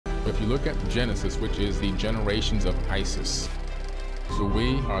If you look at Genesis, which is the generations of Isis, so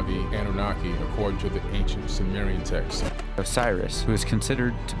we are the Anunnaki according to the ancient Sumerian text. Osiris, who is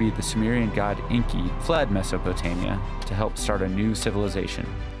considered to be the Sumerian god Enki, fled Mesopotamia to help start a new civilization.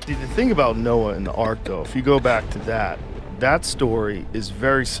 See, the thing about Noah and the Ark, though, if you go back to that story is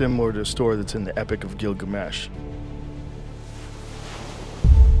very similar to a story that's in the Epic of Gilgamesh.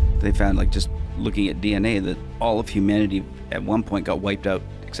 They found, like, just looking at DNA, that all of humanity at one point got wiped out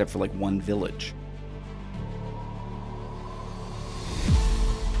except for like one village.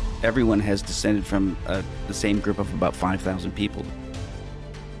 Everyone has descended from the same group of about 5,000 people.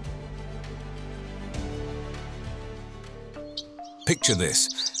 Picture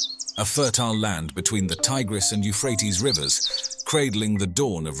this: a fertile land between the Tigris and Euphrates rivers, cradling the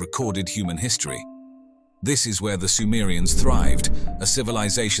dawn of recorded human history. This is where the Sumerians thrived, a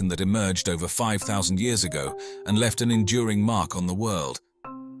civilization that emerged over 5,000 years ago and left an enduring mark on the world.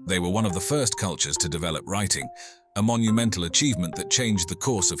 They were one of the first cultures to develop writing, a monumental achievement that changed the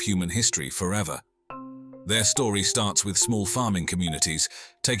course of human history forever. Their story starts with small farming communities,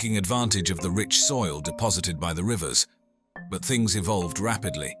 taking advantage of the rich soil deposited by the rivers. But things evolved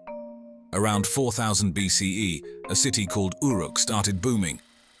rapidly. Around 4000 BCE, a city called Uruk started booming,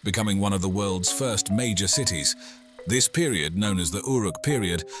 becoming one of the world's first major cities. This period, known as the Uruk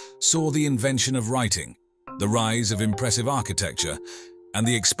period, saw the invention of writing, the rise of impressive architecture, and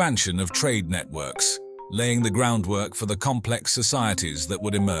the expansion of trade networks, laying the groundwork for the complex societies that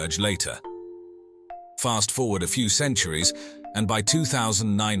would emerge later. Fast forward a few centuries, and by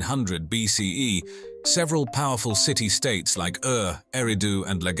 2900 BCE, several powerful city-states like Eridu,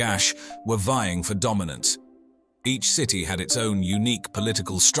 and Lagash were vying for dominance. Each city had its own unique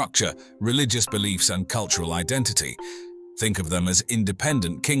political structure, religious beliefs, and cultural identity. Think of them as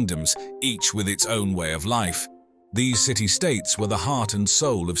independent kingdoms, each with its own way of life. These city-states were the heart and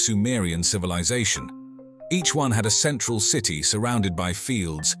soul of Sumerian civilization. Each one had a central city surrounded by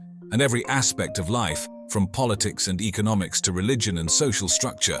fields, and every aspect of life, from politics and economics to religion and social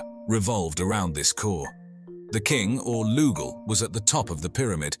structure, revolved around this core. The king, or Lugal, was at the top of the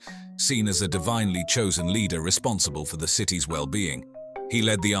pyramid, seen as a divinely chosen leader responsible for the city's well-being. He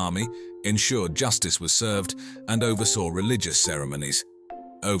led the army, ensured justice was served, and oversaw religious ceremonies.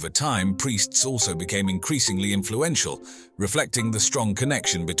 Over time, priests also became increasingly influential, reflecting the strong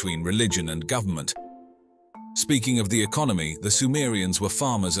connection between religion and government. Speaking of the economy, the Sumerians were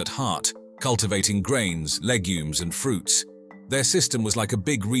farmers at heart, cultivating grains, legumes, and fruits. Their system was like a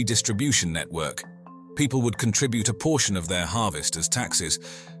big redistribution network. People would contribute a portion of their harvest as taxes,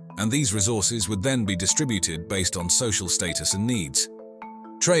 and these resources would then be distributed based on social status and needs.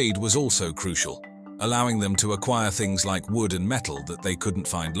 Trade was also crucial, allowing them to acquire things like wood and metal that they couldn't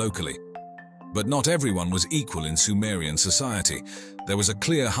find locally. But not everyone was equal in Sumerian society. There was a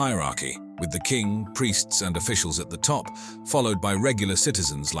clear hierarchy, with the king, priests, and officials at the top, followed by regular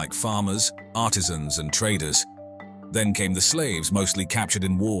citizens like farmers, artisans, and traders. Then came the slaves, mostly captured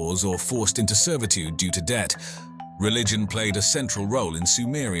in wars or forced into servitude due to debt. Religion played a central role in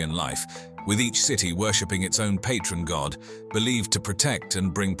Sumerian life, with each city worshipping its own patron god, believed to protect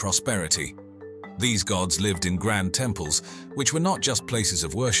and bring prosperity. These gods lived in grand temples, which were not just places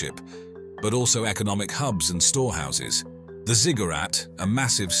of worship, but also economic hubs and storehouses. The ziggurat, a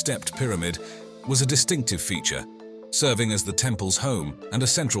massive stepped pyramid, was a distinctive feature, serving as the temple's home and a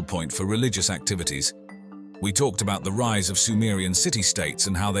central point for religious activities. We talked about the rise of Sumerian city-states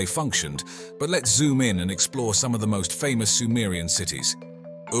and how they functioned, but let's zoom in and explore some of the most famous Sumerian cities.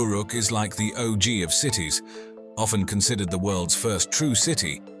 Uruk is like the OG of cities. Often considered the world's first true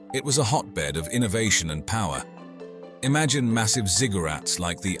city, it was a hotbed of innovation and power. Imagine massive ziggurats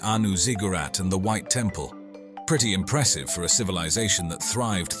like the Anu Ziggurat and the White Temple. Pretty impressive for a civilization that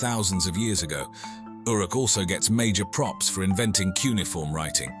thrived thousands of years ago. Uruk also gets major props for inventing cuneiform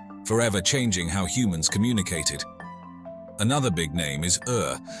writing, forever changing how humans communicated. Another big name is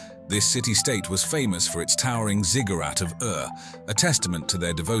This city-state was famous for its towering ziggurat of a testament to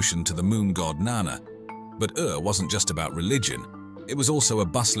their devotion to the moon god Nana. But wasn't just about religion. It was also a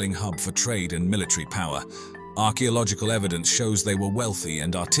bustling hub for trade and military power. Archaeological evidence shows they were wealthy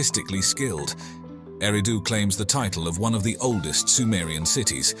and artistically skilled. Eridu claims the title of one of the oldest Sumerian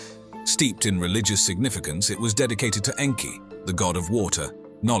cities. Steeped in religious significance, it was dedicated to Enki, the god of water,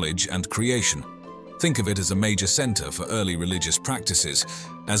 knowledge, and creation. Think of it as a major center for early religious practices,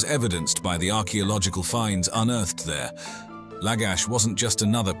 as evidenced by the archaeological finds unearthed there. Lagash wasn't just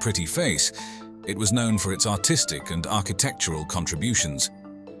another pretty face. It was known for its artistic and architectural contributions.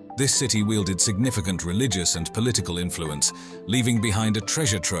 This city wielded significant religious and political influence, leaving behind a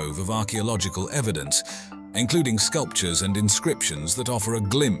treasure trove of archaeological evidence. including sculptures and inscriptions that offer a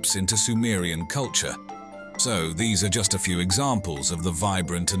glimpse into Sumerian culture. So, these are just a few examples of the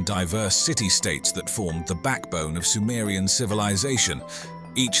vibrant and diverse city-states that formed the backbone of Sumerian civilization.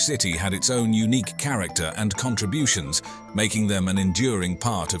 Each city had its own unique character and contributions, making them an enduring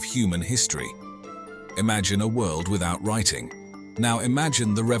part of human history. Imagine a world without writing. Now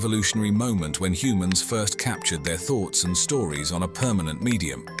imagine the revolutionary moment when humans first captured their thoughts and stories on a permanent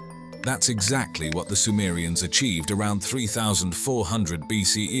medium. That's exactly what the Sumerians achieved around 3400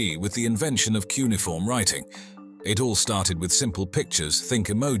 BCE with the invention of cuneiform writing. It all started with simple pictures, think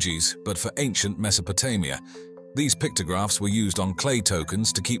emojis, but for ancient Mesopotamia. These pictographs were used on clay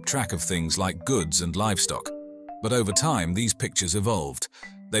tokens to keep track of things like goods and livestock. But over time, these pictures evolved.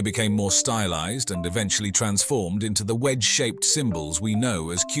 They became more stylized and eventually transformed into the wedge-shaped symbols we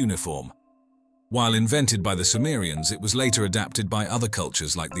know as cuneiform. While invented by the Sumerians, it was later adapted by other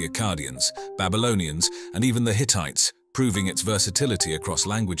cultures like the Akkadians, Babylonians, and even the Hittites, proving its versatility across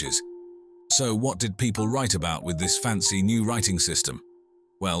languages. So what did people write about with this fancy new writing system?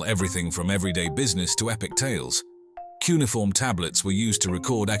 Well, everything from everyday business to epic tales. Cuneiform tablets were used to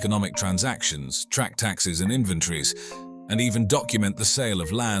record economic transactions, track taxes and inventories, and even document the sale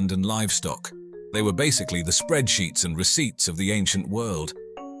of land and livestock. They were basically the spreadsheets and receipts of the ancient world.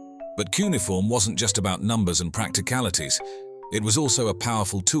 But cuneiform wasn't just about numbers and practicalities. It was also a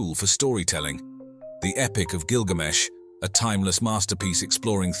powerful tool for storytelling. The Epic of Gilgamesh, a timeless masterpiece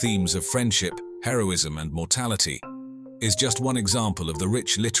exploring themes of friendship, heroism, and mortality, is just one example of the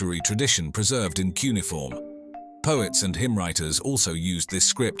rich literary tradition preserved in cuneiform. Poets and hymn writers also used this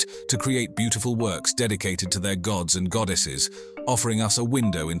script to create beautiful works dedicated to their gods and goddesses, offering us a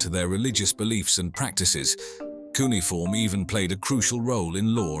window into their religious beliefs and practices. Cuneiform even played a crucial role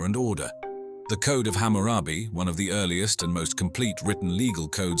in law and order. The Code of Hammurabi, one of the earliest and most complete written legal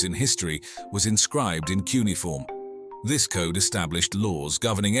codes in history, was inscribed in cuneiform. This code established laws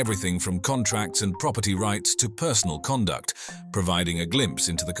governing everything from contracts and property rights to personal conduct, providing a glimpse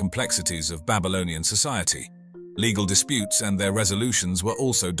into the complexities of Babylonian society. Legal disputes and their resolutions were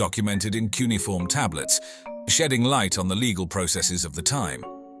also documented in cuneiform tablets, shedding light on the legal processes of the time.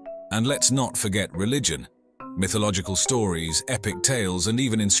 And let's not forget religion. Mythological stories, epic tales, and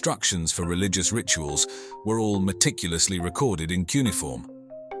even instructions for religious rituals were all meticulously recorded in cuneiform.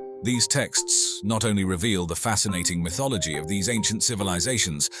 These texts not only reveal the fascinating mythology of these ancient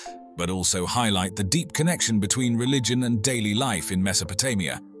civilizations, but also highlight the deep connection between religion and daily life in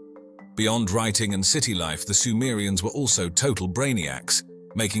Mesopotamia. Beyond writing and city life, the Sumerians were also total brainiacs,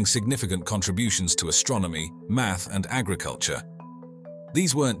 making significant contributions to astronomy, math, and agriculture.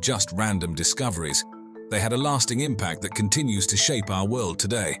 These weren't just random discoveries. They had a lasting impact that continues to shape our world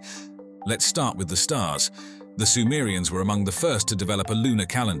today. Let's start with the stars. The Sumerians were among the first to develop a lunar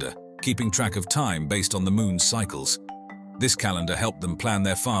calendar, keeping track of time based on the moon's cycles. This calendar helped them plan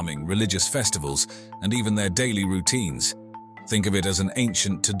their farming, religious festivals, and even their daily routines. Think of it as an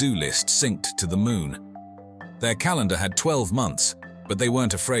ancient to-do list synced to the moon. Their calendar had 12 months, but they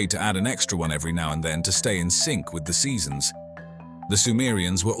weren't afraid to add an extra one every now and then to stay in sync with the seasons. The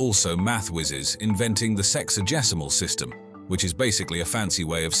Sumerians were also math whizzes, inventing the sexagesimal system, which is basically a fancy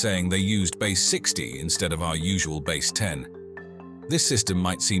way of saying they used base 60 instead of our usual base 10. This system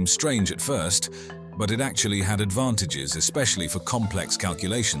might seem strange at first, but it actually had advantages, especially for complex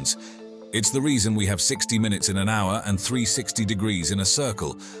calculations. It's the reason we have 60 minutes in an hour and 360 degrees in a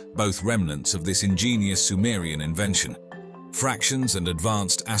circle, both remnants of this ingenious Sumerian invention. Fractions and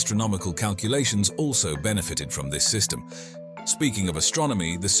advanced astronomical calculations also benefited from this system. Speaking of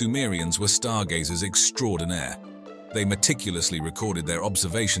astronomy, the Sumerians were stargazers extraordinaire. They meticulously recorded their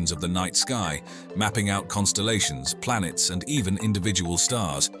observations of the night sky, mapping out constellations, planets, and even individual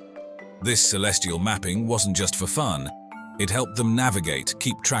stars. This celestial mapping wasn't just for fun. It helped them navigate,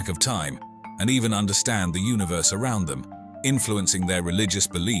 keep track of time, and even understand the universe around them, influencing their religious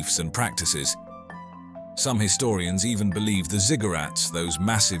beliefs and practices. Some historians even believe the ziggurats, those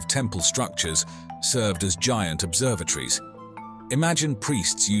massive temple structures, served as giant observatories. Imagine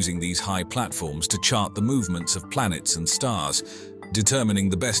priests using these high platforms to chart the movements of planets and stars, determining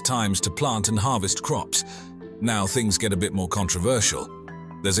the best times to plant and harvest crops. Now things get a bit more controversial.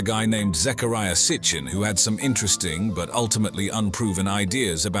 There's a guy named Zecharia Sitchin who had some interesting but ultimately unproven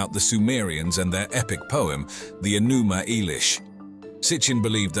ideas about the Sumerians and their epic poem, the Enuma Elish. Sitchin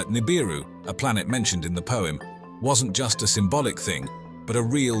believed that Nibiru, a planet mentioned in the poem, wasn't just a symbolic thing, but a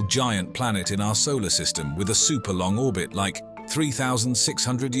real giant planet in our solar system with a super long orbit like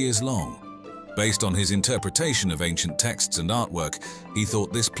 3,600 years long. Based on his interpretation of ancient texts and artwork, he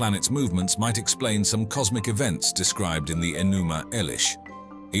thought this planet's movements might explain some cosmic events described in the Enuma Elish.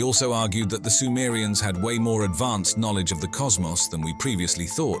 He also argued that the Sumerians had way more advanced knowledge of the cosmos than we previously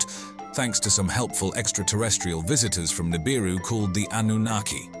thought, thanks to some helpful extraterrestrial visitors from Nibiru called the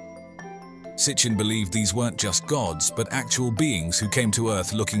Anunnaki. Sitchin believed these weren't just gods, but actual beings who came to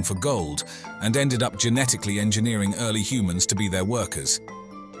Earth looking for gold and ended up genetically engineering early humans to be their workers.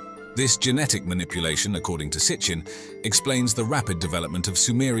 This genetic manipulation, according to Sitchin, explains the rapid development of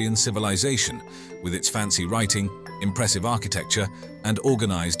Sumerian civilization, with its fancy writing, impressive architecture, and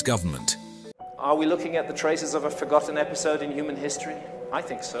organized government. Are we looking at the traces of a forgotten episode in human history? I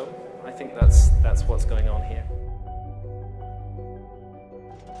think so. I think that's what's going on here.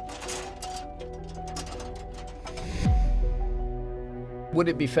 Would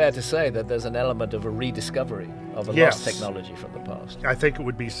it be fair to say that there's an element of a rediscovery of a Yes. lost technology from the past? I think it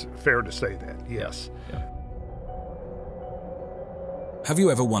would be fair to say that, yes. Yeah. Have you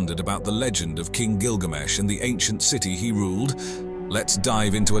ever wondered about the legend of King Gilgamesh and the ancient city he ruled? Let's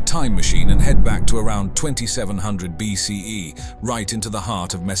dive into a time machine and head back to around 2700 BCE, right into the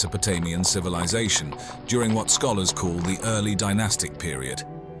heart of Mesopotamian civilization, during what scholars call the early dynastic period.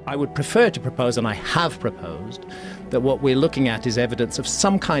 I would prefer to propose, and I have proposed, that what we're looking at is evidence of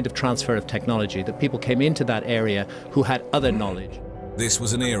some kind of transfer of technology, that people came into that area who had other knowledge. This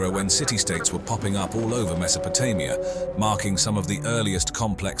was an era when city-states were popping up all over Mesopotamia, marking some of the earliest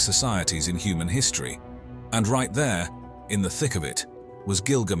complex societies in human history. And right there, in the thick of it, was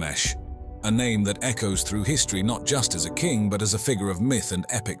Gilgamesh, a name that echoes through history not just as a king but as a figure of myth and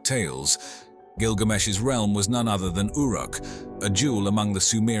epic tales. Gilgamesh's realm was none other than Uruk, a jewel among the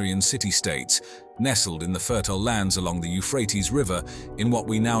Sumerian city-states, nestled in the fertile lands along the Euphrates River in what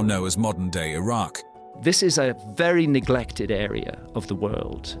we now know as modern-day Iraq. This is a very neglected area of the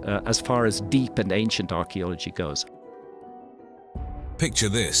world, as far as deep and ancient archaeology goes. Picture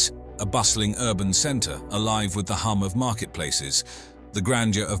this, a bustling urban center alive with the hum of marketplaces, the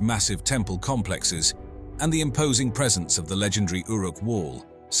grandeur of massive temple complexes, and the imposing presence of the legendary Uruk wall,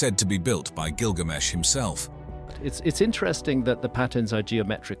 said to be built by Gilgamesh himself. It's interesting that the patterns are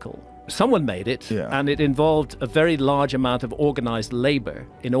geometrical. Someone made it, Yeah. and it involved a very large amount of organized labor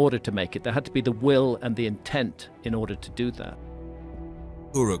in order to make it. There had to be the will and the intent in order to do that.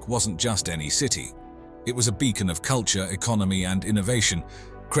 Uruk wasn't just any city. It was a beacon of culture, economy, and innovation,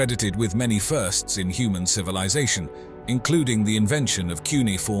 credited with many firsts in human civilization, including the invention of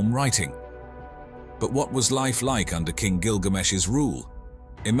cuneiform writing. But what was life like under King Gilgamesh's rule?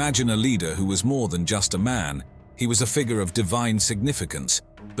 Imagine a leader who was more than just a man. He was a figure of divine significance,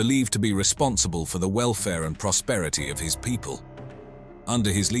 believed to be responsible for the welfare and prosperity of his people.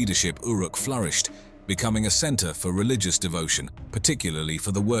 Under his leadership, Uruk flourished, becoming a center for religious devotion, particularly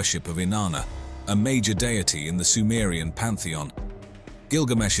for the worship of Inanna, a major deity in the Sumerian pantheon.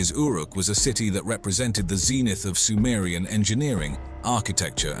 Gilgamesh's Uruk was a city that represented the zenith of Sumerian engineering,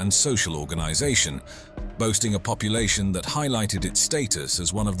 architecture, and social organization, boasting a population that highlighted its status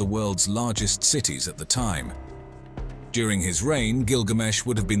as one of the world's largest cities at the time. During his reign, Gilgamesh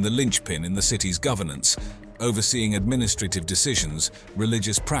would have been the linchpin in the city's governance, overseeing administrative decisions,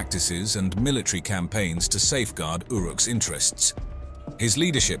 religious practices, and military campaigns to safeguard Uruk's interests. His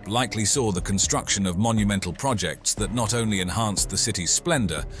leadership likely saw the construction of monumental projects that not only enhanced the city's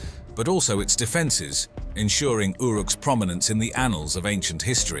splendor, but also its defenses, ensuring Uruk's prominence in the annals of ancient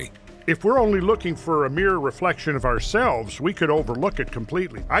history. If we're only looking for a mere reflection of ourselves, we could overlook it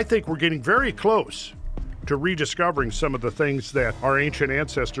completely. I think we're getting very close to rediscovering some of the things that our ancient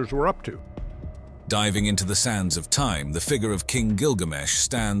ancestors were up to. Diving into the sands of time, the figure of King Gilgamesh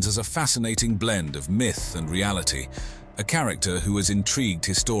stands as a fascinating blend of myth and reality, a character who has intrigued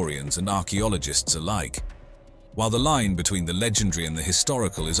historians and archaeologists alike. While the line between the legendary and the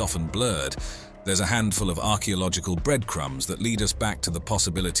historical is often blurred, there's a handful of archaeological breadcrumbs that lead us back to the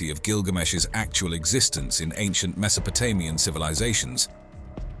possibility of Gilgamesh's actual existence in ancient Mesopotamian civilizations.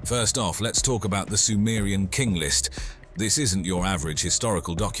 First off, let's talk about the Sumerian king list. This isn't your average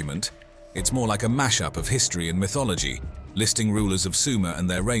historical document. It's more like a mashup of history and mythology, listing rulers of Sumer and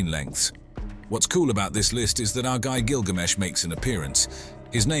their reign lengths. What's cool about this list is that our guy Gilgamesh makes an appearance.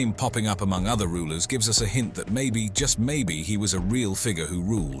 His name popping up among other rulers gives us a hint that maybe, just maybe, he was a real figure who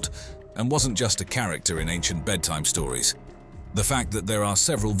ruled, and wasn't just a character in ancient bedtime stories. The fact that there are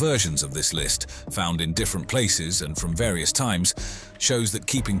several versions of this list, found in different places and from various times, shows that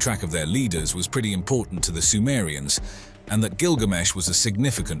keeping track of their leaders was pretty important to the Sumerians, and that Gilgamesh was a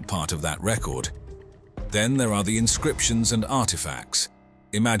significant part of that record. Then there are the inscriptions and artifacts.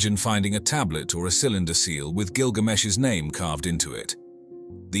 Imagine finding a tablet or a cylinder seal with Gilgamesh's name carved into it.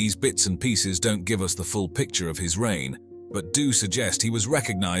 These bits and pieces don't give us the full picture of his reign, but do suggest he was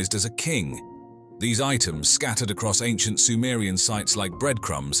recognized as a king. These items, scattered across ancient Sumerian sites like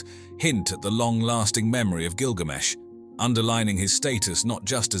breadcrumbs, hint at the long-lasting memory of Gilgamesh, underlining his status not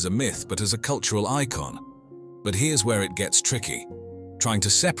just as a myth but as a cultural icon. But here's where it gets tricky. Trying to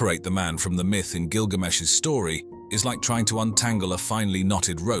separate the man from the myth in Gilgamesh's story is like trying to untangle a finely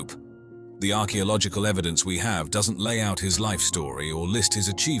knotted rope. The archaeological evidence we have doesn't lay out his life story or list his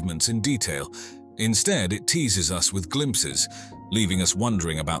achievements in detail. Instead, it teases us with glimpses, leaving us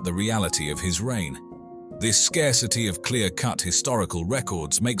wondering about the reality of his reign. This scarcity of clear-cut historical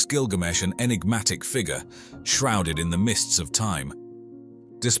records makes Gilgamesh an enigmatic figure, shrouded in the mists of time.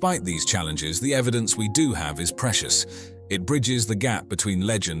 Despite these challenges, the evidence we do have is precious. It bridges the gap between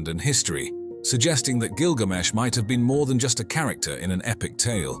legend and history, suggesting that Gilgamesh might have been more than just a character in an epic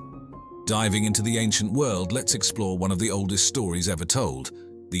tale. Diving into the ancient world, let's explore one of the oldest stories ever told,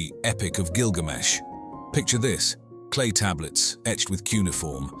 the Epic of Gilgamesh. Picture this: clay tablets etched with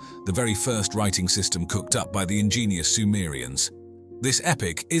cuneiform, the very first writing system cooked up by the ingenious Sumerians. This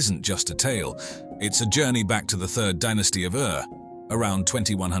epic isn't just a tale, it's a journey back to the 3rd dynasty of Ur, around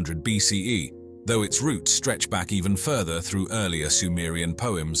 2100 BCE, though its roots stretch back even further through earlier Sumerian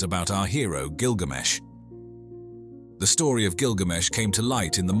poems about our hero Gilgamesh. The story of Gilgamesh came to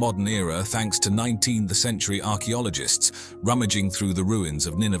light in the modern era thanks to 19th century archaeologists rummaging through the ruins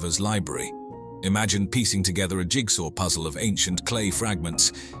of Nineveh's library. Imagine piecing together a jigsaw puzzle of ancient clay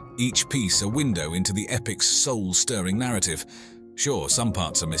fragments, each piece a window into the epic's soul-stirring narrative. Sure, some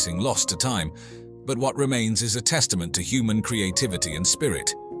parts are missing, lost to time, but what remains is a testament to human creativity and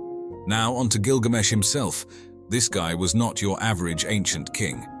spirit. Now onto Gilgamesh himself. This guy was not your average ancient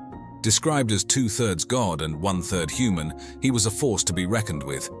king. Described as 2/3 god and 1/3 human, he was a force to be reckoned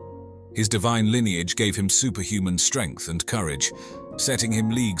with. His divine lineage gave him superhuman strength and courage, setting him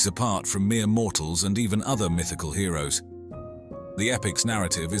leagues apart from mere mortals and even other mythical heroes. The epic's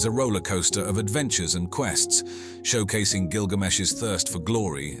narrative is a roller coaster of adventures and quests, showcasing Gilgamesh's thirst for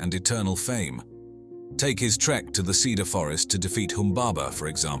glory and eternal fame. Take his trek to the cedar forest to defeat Humbaba, for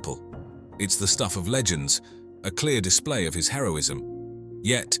example. It's the stuff of legends, a clear display of his heroism.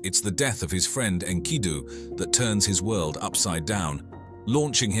 Yet, it's the death of his friend Enkidu that turns his world upside down,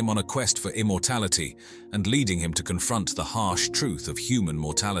 launching him on a quest for immortality and leading him to confront the harsh truth of human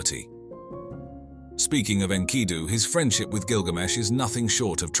mortality. Speaking of Enkidu, his friendship with Gilgamesh is nothing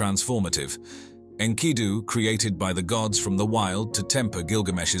short of transformative. Enkidu, created by the gods from the wild to temper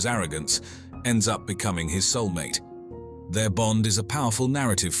Gilgamesh's arrogance, ends up becoming his soulmate. Their bond is a powerful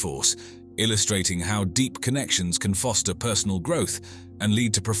narrative force, illustrating how deep connections can foster personal growth and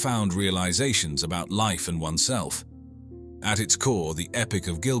lead to profound realizations about life and oneself. At its core, the Epic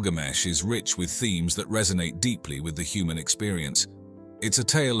of Gilgamesh is rich with themes that resonate deeply with the human experience. It's a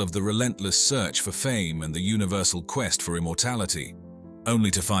tale of the relentless search for fame and the universal quest for immortality, only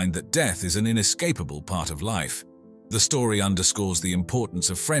to find that death is an inescapable part of life. The story underscores the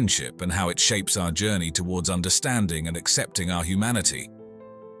importance of friendship and how it shapes our journey towards understanding and accepting our humanity.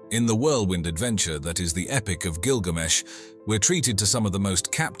 In the whirlwind adventure that is the Epic of Gilgamesh, we're treated to some of the most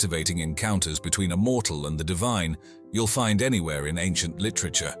captivating encounters between a mortal and the divine you'll find anywhere in ancient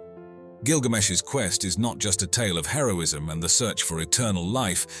literature. Gilgamesh's quest is not just a tale of heroism and the search for eternal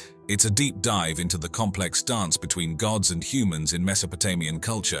life, it's a deep dive into the complex dance between gods and humans in Mesopotamian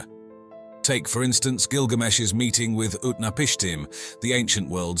culture. Take, for instance, Gilgamesh's meeting with Utnapishtim, the ancient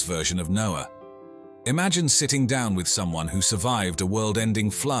world's version of Noah. Imagine sitting down with someone who survived a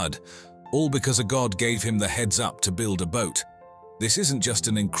world-ending flood, all because a god gave him the heads up to build a boat. This isn't just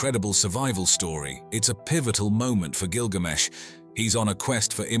an incredible survival story, it's a pivotal moment for Gilgamesh. He's on a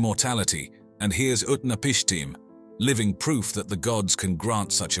quest for immortality, and here's Utnapishtim, living proof that the gods can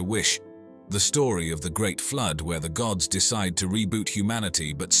grant such a wish. The story of the Great Flood, where the gods decide to reboot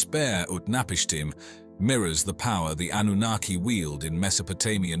humanity but spare Utnapishtim, mirrors the power the Anunnaki wield in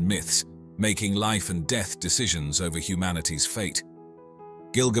Mesopotamian myths, making life and death decisions over humanity's fate.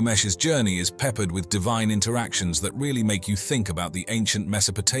 Gilgamesh's journey is peppered with divine interactions that really make you think about the ancient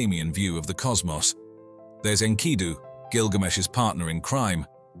Mesopotamian view of the cosmos. There's Enkidu, Gilgamesh's partner in crime,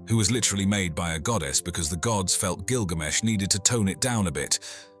 who was literally made by a goddess because the gods felt Gilgamesh needed to tone it down a bit.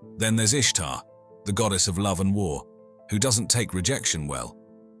 Then there's Ishtar, the goddess of love and war, who doesn't take rejection well.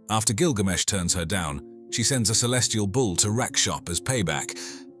 After Gilgamesh turns her down, she sends a celestial bull to Rakshop as payback.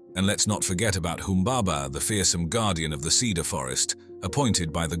 And let's not forget about Humbaba, the fearsome guardian of the cedar forest,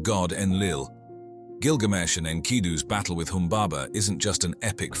 appointed by the god Enlil. Gilgamesh and Enkidu's battle with Humbaba isn't just an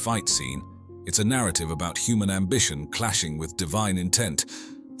epic fight scene, it's a narrative about human ambition clashing with divine intent.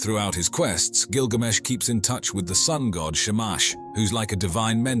 Throughout his quests, Gilgamesh keeps in touch with the sun god Shamash, who's like a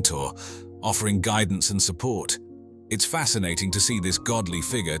divine mentor, offering guidance and support. It's fascinating to see this godly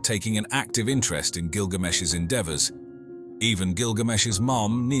figure taking an active interest in Gilgamesh's endeavors. Even Gilgamesh's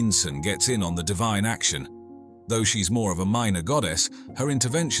mom, Ninsun, gets in on the divine action. Though she's more of a minor goddess, her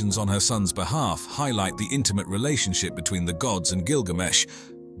interventions on her son's behalf highlight the intimate relationship between the gods and Gilgamesh,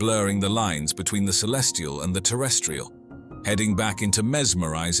 blurring the lines between the celestial and the terrestrial. Heading back into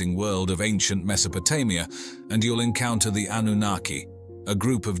mesmerizing world of ancient Mesopotamia, and you'll encounter the Anunnaki, a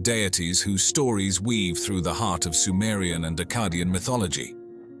group of deities whose stories weave through the heart of Sumerian and Akkadian mythology.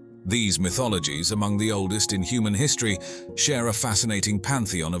 These mythologies, among the oldest in human history, share a fascinating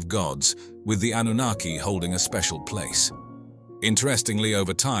pantheon of gods, with the Anunnaki holding a special place. Interestingly,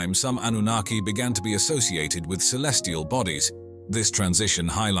 over time, some Anunnaki began to be associated with celestial bodies. This transition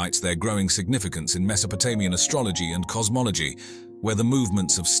highlights their growing significance in Mesopotamian astrology and cosmology, where the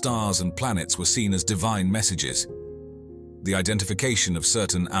movements of stars and planets were seen as divine messages. The identification of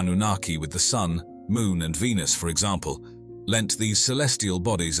certain Anunnaki with the Sun, Moon, and Venus, for example, lent these celestial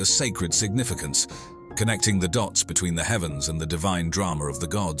bodies a sacred significance, connecting the dots between the heavens and the divine drama of the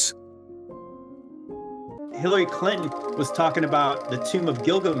gods. Hillary Clinton was talking about the tomb of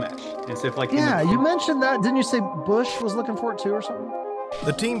Gilgamesh. And so if like you mentioned that. Didn't you say Bush was looking for it too or something?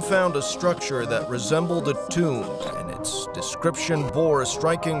 The team found a structure that resembled a tomb, and its description bore a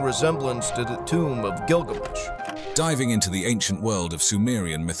striking resemblance to the tomb of Gilgamesh. Diving into the ancient world of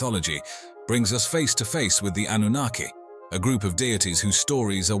Sumerian mythology brings us face to face with the Anunnaki, a group of deities whose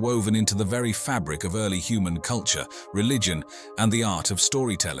stories are woven into the very fabric of early human culture, religion, and the art of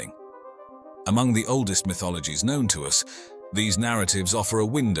storytelling. Among the oldest mythologies known to us, these narratives offer a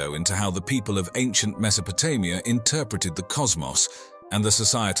window into how the people of ancient Mesopotamia interpreted the cosmos and the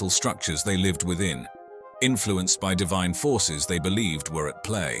societal structures they lived within, influenced by divine forces they believed were at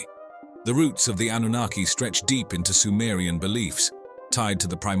play. The roots of the Anunnaki stretch deep into Sumerian beliefs, tied to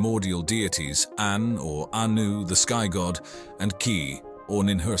the primordial deities An or Anu, the sky god, and Ki or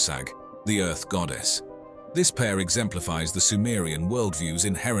Ninhursag, the earth goddess. This pair exemplifies the Sumerian worldview's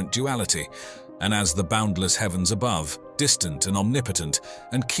inherent duality, and as the boundless heavens above, distant and omnipotent,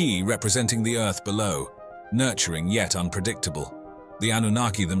 and Ki representing the earth below, nurturing yet unpredictable. The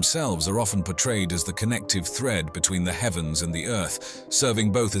Anunnaki themselves are often portrayed as the connective thread between the heavens and the earth,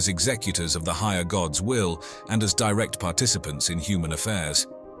 serving both as executors of the higher god's will and as direct participants in human affairs.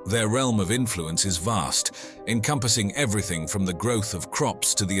 Their realm of influence is vast, encompassing everything from the growth of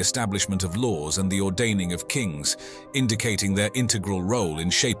crops to the establishment of laws and the ordaining of kings, indicating their integral role in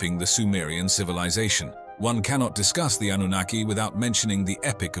shaping the Sumerian civilization. One cannot discuss the Anunnaki without mentioning the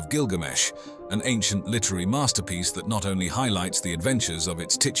Epic of Gilgamesh, an ancient literary masterpiece that not only highlights the adventures of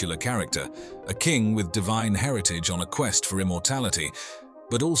its titular character, a king with divine heritage on a quest for immortality,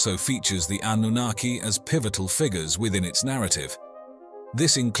 but also features the Anunnaki as pivotal figures within its narrative.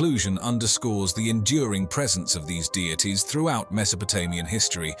 This inclusion underscores the enduring presence of these deities throughout Mesopotamian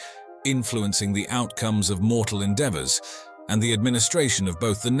history, influencing the outcomes of mortal endeavors and the administration of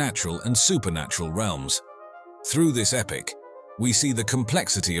both the natural and supernatural realms. Through this epic, we see the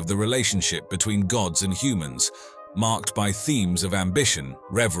complexity of the relationship between gods and humans, marked by themes of ambition,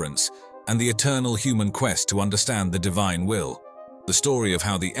 reverence, and the eternal human quest to understand the divine will. The story of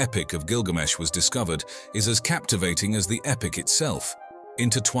how the Epic of Gilgamesh was discovered is as captivating as the epic itself,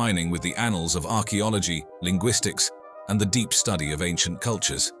 intertwining with the annals of archaeology, linguistics, and the deep study of ancient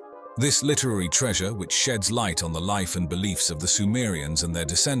cultures. This literary treasure, which sheds light on the life and beliefs of the Sumerians and their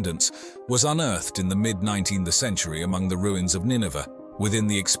descendants, was unearthed in the mid-19th century among the ruins of Nineveh, within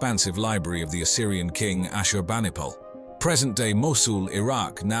the expansive library of the Assyrian king Ashurbanipal. Present-day Mosul,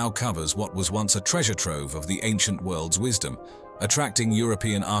 Iraq, now covers what was once a treasure trove of the ancient world's wisdom, attracting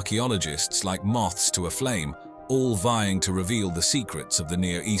European archaeologists like moths to a flame, all vying to reveal the secrets of the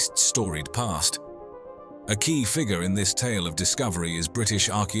Near East's storied past. A key figure in this tale of discovery is British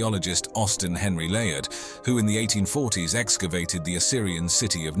archaeologist Austen Henry Layard, who in the 1840s excavated the Assyrian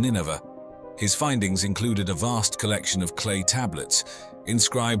city of Nineveh. His findings included a vast collection of clay tablets,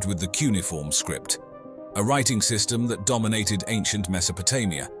 inscribed with the cuneiform script, a writing system that dominated ancient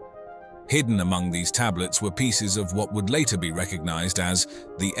Mesopotamia. Hidden among these tablets were pieces of what would later be recognized as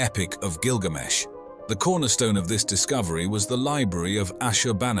the Epic of Gilgamesh. The cornerstone of this discovery was the library of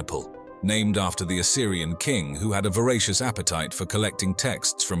Ashurbanipal, named after the Assyrian king who had a voracious appetite for collecting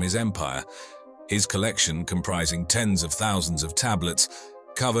texts from his empire. His collection, comprising tens of thousands of tablets,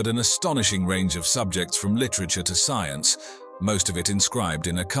 covered an astonishing range of subjects from literature to science, most of it inscribed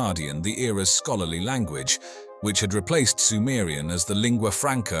in Akkadian, the era's scholarly language, which had replaced Sumerian as the lingua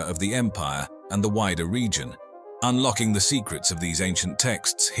franca of the empire and the wider region. Unlocking the secrets of these ancient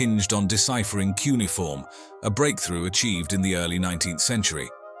texts hinged on deciphering cuneiform, a breakthrough achieved in the early 19th century.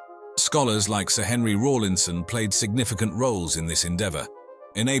 Scholars like Sir Henry Rawlinson played significant roles in this endeavor,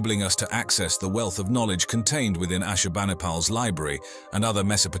 enabling us to access the wealth of knowledge contained within Ashurbanipal's library and other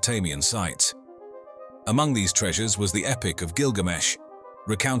Mesopotamian sites. Among these treasures was the Epic of Gilgamesh,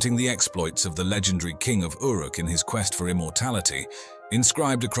 recounting the exploits of the legendary king of Uruk in his quest for immortality,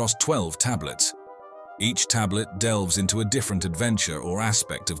 inscribed across 12 tablets. Each tablet delves into a different adventure or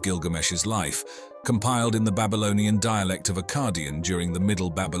aspect of Gilgamesh's life, compiled in the Babylonian dialect of Akkadian during the Middle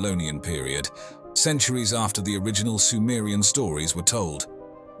Babylonian period, centuries after the original Sumerian stories were told.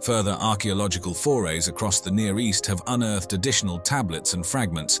 Further archaeological forays across the Near East have unearthed additional tablets and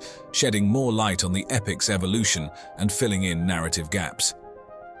fragments, shedding more light on the epic's evolution and filling in narrative gaps.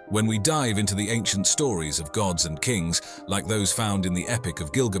 When we dive into the ancient stories of gods and kings, like those found in the Epic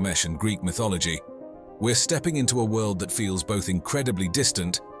of Gilgamesh and Greek mythology, we're stepping into a world that feels both incredibly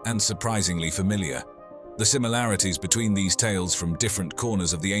distant and surprisingly familiar. The similarities between these tales from different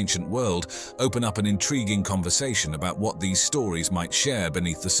corners of the ancient world open up an intriguing conversation about what these stories might share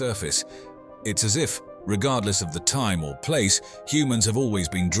beneath the surface. It's as if, regardless of the time or place, humans have always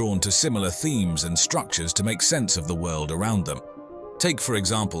been drawn to similar themes and structures to make sense of the world around them. Take, for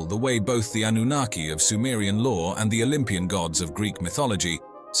example, the way both the Anunnaki of Sumerian lore and the Olympian gods of Greek mythology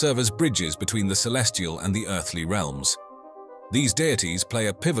serve as bridges between the celestial and the earthly realms. These deities play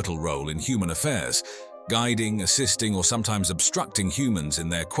a pivotal role in human affairs, guiding, assisting, or sometimes obstructing humans in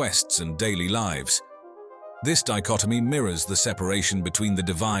their quests and daily lives. This dichotomy mirrors the separation between the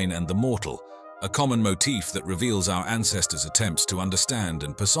divine and the mortal, a common motif that reveals our ancestors' attempts to understand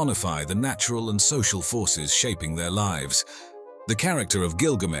and personify the natural and social forces shaping their lives. The character of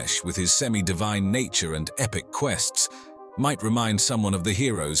Gilgamesh, with his semi-divine nature and epic quests, might remind someone of the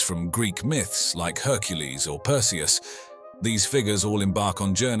heroes from Greek myths like Hercules or Perseus. These figures all embark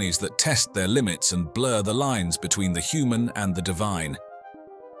on journeys that test their limits and blur the lines between the human and the divine.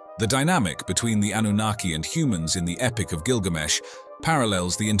 The dynamic between the Anunnaki and humans in the Epic of Gilgamesh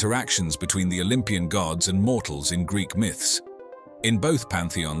parallels the interactions between the Olympian gods and mortals in Greek myths. In both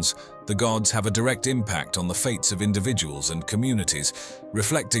pantheons, the gods have a direct impact on the fates of individuals and communities,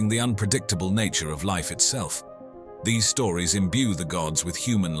 reflecting the unpredictable nature of life itself. These stories imbue the gods with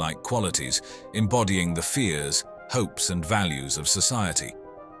human-like qualities, embodying the fears, hopes, and values of society.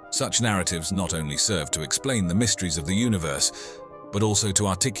 Such narratives not only serve to explain the mysteries of the universe, but also to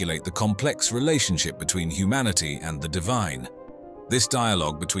articulate the complex relationship between humanity and the divine. This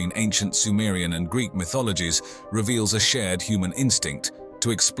dialogue between ancient Sumerian and Greek mythologies reveals a shared human instinct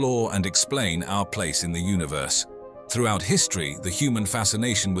to explore and explain our place in the universe. Throughout history, the human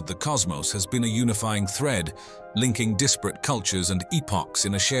fascination with the cosmos has been a unifying thread, linking disparate cultures and epochs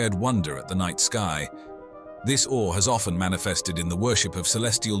in a shared wonder at the night sky. This awe has often manifested in the worship of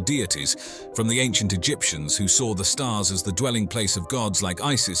celestial deities, from the ancient Egyptians who saw the stars as the dwelling place of gods like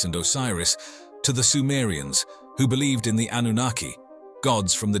Isis and Osiris, to the Sumerians who believed in the Anunnaki,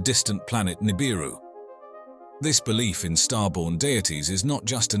 gods from the distant planet Nibiru. This belief in starborn deities is not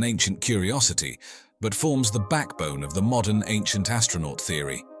just an ancient curiosity, but forms the backbone of the modern ancient astronaut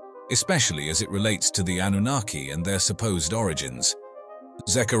theory, especially as it relates to the Anunnaki and their supposed origins.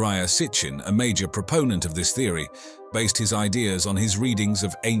 Zecharia Sitchin, a major proponent of this theory, based his ideas on his readings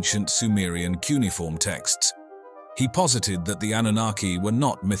of ancient Sumerian cuneiform texts. He posited that the Anunnaki were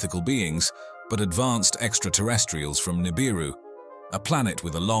not mythical beings, but advanced extraterrestrials from Nibiru, a planet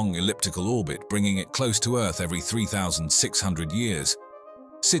with a long elliptical orbit bringing it close to Earth every 3,600 years.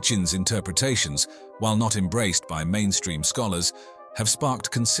 Sitchin's interpretations, while not embraced by mainstream scholars, have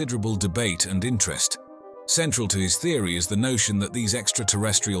sparked considerable debate and interest. Central to his theory is the notion that these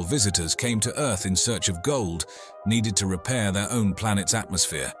extraterrestrial visitors came to Earth in search of gold, needed to repair their own planet's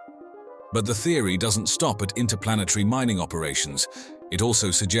atmosphere. But the theory doesn't stop at interplanetary mining operations. It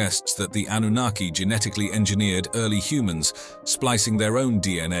also suggests that the Anunnaki genetically engineered early humans, splicing their own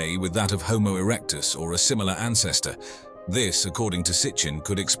DNA with that of Homo erectus or a similar ancestor. This, according to Sitchin,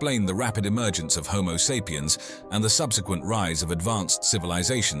 could explain the rapid emergence of Homo sapiens and the subsequent rise of advanced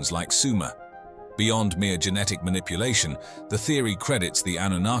civilizations like Sumer. Beyond mere genetic manipulation, the theory credits the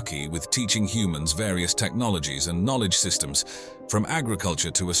Anunnaki with teaching humans various technologies and knowledge systems, from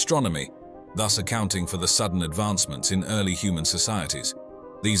agriculture to astronomy, thus accounting for the sudden advancements in early human societies.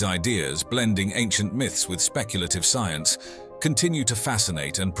 These ideas, blending ancient myths with speculative science, continue to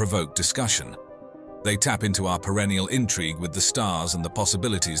fascinate and provoke discussion. They tap into our perennial intrigue with the stars and the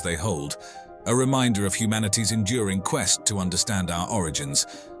possibilities they hold, a reminder of humanity's enduring quest to understand our origins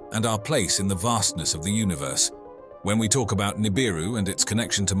and our place in the vastness of the universe. When we talk about Nibiru and its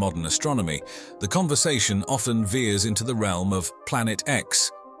connection to modern astronomy, the conversation often veers into the realm of Planet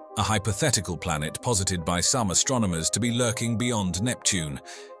X, a hypothetical planet posited by some astronomers to be lurking beyond Neptune,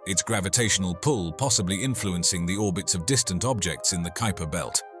 its gravitational pull possibly influencing the orbits of distant objects in the Kuiper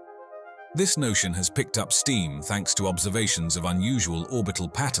belt. This notion has picked up steam thanks to observations of unusual orbital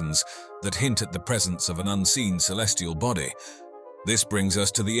patterns that hint at the presence of an unseen celestial body. This brings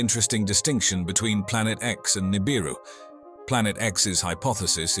us to the interesting distinction between Planet X and Nibiru. Planet X's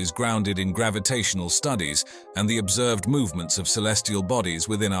hypothesis is grounded in gravitational studies and the observed movements of celestial bodies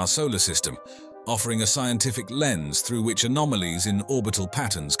within our solar system, offering a scientific lens through which anomalies in orbital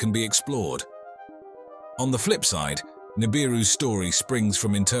patterns can be explored. On the flip side, Nibiru's story springs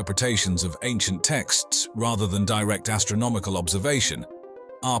from interpretations of ancient texts rather than direct astronomical observation.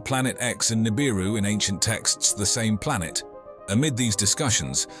 Are Planet X and Nibiru in ancient texts the same planet? Amid these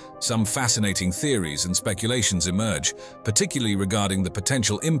discussions, some fascinating theories and speculations emerge, particularly regarding the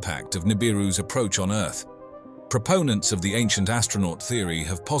potential impact of Nibiru's approach on Earth. Proponents of the ancient astronaut theory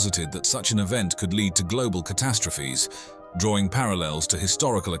have posited that such an event could lead to global catastrophes, drawing parallels to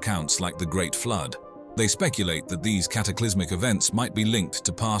historical accounts like the Great Flood. They speculate that these cataclysmic events might be linked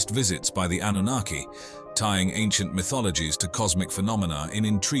to past visits by the Anunnaki, tying ancient mythologies to cosmic phenomena in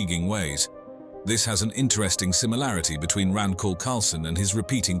intriguing ways. This has an interesting similarity between Rand Paul Carlson and his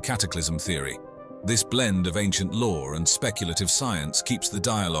repeating cataclysm theory. This blend of ancient lore and speculative science keeps the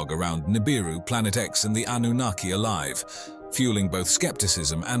dialogue around Nibiru, Planet X, and the Anunnaki alive, fueling both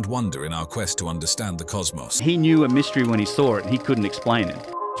skepticism and wonder in our quest to understand the cosmos. He knew a mystery when he saw it, and he couldn't explain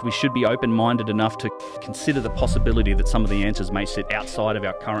it. We should be open-minded enough to consider the possibility that some of the answers may sit outside of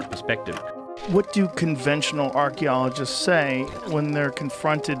our current perspective. What do conventional archaeologists say when they're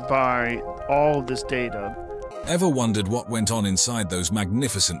confronted by all of this data? Ever wondered what went on inside those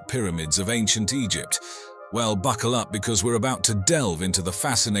magnificent pyramids of ancient Egypt? Well, buckle up because we're about to delve into the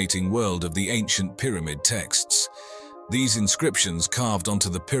fascinating world of the ancient pyramid texts. These inscriptions carved onto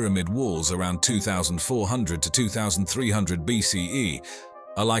the pyramid walls around 2400 to 2300 BCE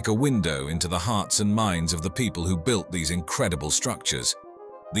are like a window into the hearts and minds of the people who built these incredible structures.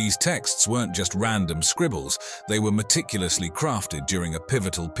 These texts weren't just random scribbles, they were meticulously crafted during a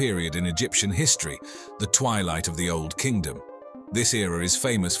pivotal period in Egyptian history, the twilight of the Old Kingdom. This era is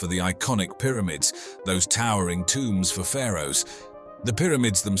famous for the iconic pyramids, those towering tombs for pharaohs. The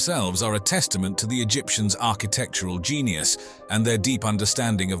pyramids themselves are a testament to the Egyptians' architectural genius and their deep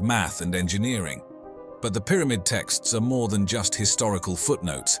understanding of math and engineering. But the pyramid texts are more than just historical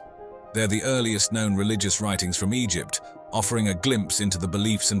footnotes. They're the earliest known religious writings from Egypt, offering a glimpse into the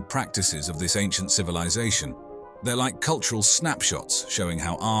beliefs and practices of this ancient civilization. They're like cultural snapshots showing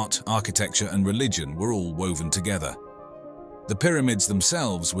how art, architecture, and religion were all woven together. The pyramids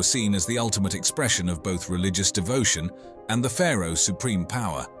themselves were seen as the ultimate expression of both religious devotion and the pharaoh's supreme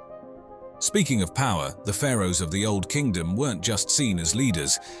power. Speaking of power, the pharaohs of the Old Kingdom weren't just seen as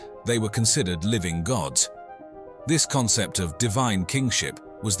leaders, they were considered living gods. This concept of divine kingship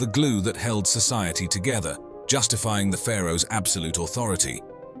was the glue that held society together, justifying the pharaoh's absolute authority.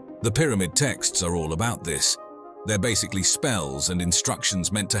 The pyramid texts are all about this. They're basically spells and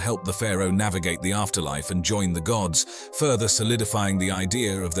instructions meant to help the pharaoh navigate the afterlife and join the gods, further solidifying the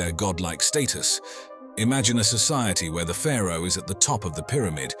idea of their godlike status. Imagine a society where the pharaoh is at the top of the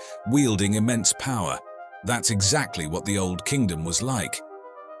pyramid, wielding immense power. That's exactly what the Old Kingdom was like.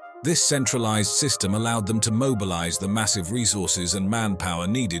 This centralized system allowed them to mobilize the massive resources and manpower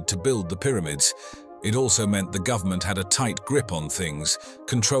needed to build the pyramids. It also meant the government had a tight grip on things,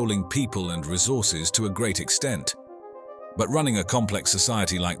 controlling people and resources to a great extent. But running a complex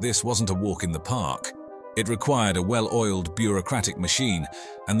society like this wasn't a walk in the park. It required a well-oiled bureaucratic machine,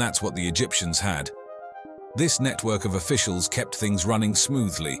 and that's what the Egyptians had. This network of officials kept things running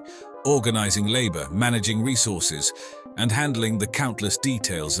smoothly, organizing labor, managing resources, and handling the countless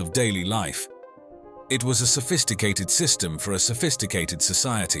details of daily life. It was a sophisticated system for a sophisticated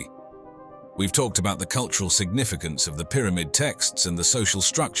society. We've talked about the cultural significance of the pyramid texts and the social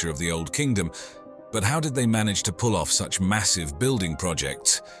structure of the Old Kingdom, but how did they manage to pull off such massive building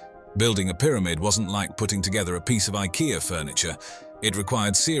projects? Building a pyramid wasn't like putting together a piece of IKEA furniture. It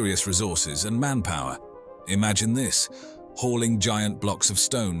required serious resources and manpower. Imagine this: hauling giant blocks of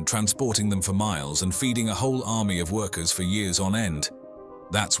stone, transporting them for miles, and feeding a whole army of workers for years on end.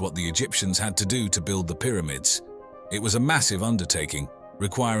 That's what the Egyptians had to do to build the pyramids. It was a massive undertaking,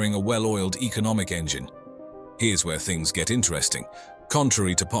 requiring a well-oiled economic engine. Here's where things get interesting.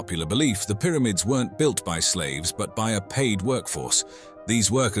 Contrary to popular belief, the pyramids weren't built by slaves, but by a paid workforce. These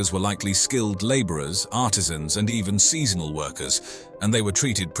workers were likely skilled laborers, artisans, and even seasonal workers, and they were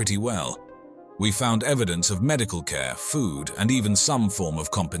treated pretty well. We found evidence of medical care, food, and even some form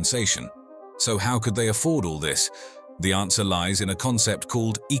of compensation. So how could they afford all this? The answer lies in a concept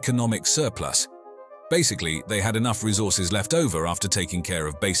called economic surplus. Basically, they had enough resources left over after taking care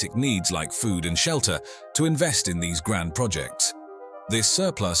of basic needs like food and shelter to invest in these grand projects. This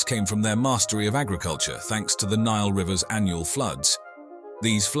surplus came from their mastery of agriculture thanks to the Nile River's annual floods.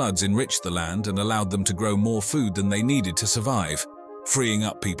 These floods enriched the land and allowed them to grow more food than they needed to survive, freeing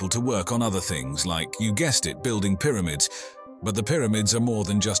up people to work on other things like, you guessed it, building pyramids. But the pyramids are more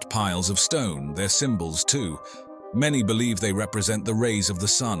than just piles of stone, they're symbols too. Many believe they represent the rays of the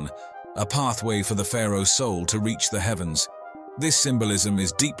sun, a pathway for the pharaoh's soul to reach the heavens. This symbolism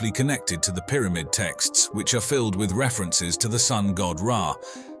is deeply connected to the pyramid texts, which are filled with references to the sun god Ra.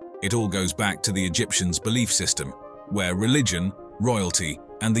 It all goes back to the Egyptians' belief system, where religion, royalty,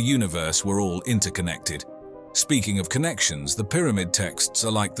 and the universe were all interconnected. Speaking of connections, the pyramid texts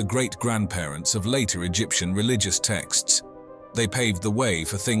are like the great-grandparents of later Egyptian religious texts. They paved the way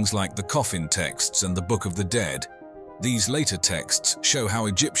for things like the coffin texts and the Book of the Dead. These later texts show how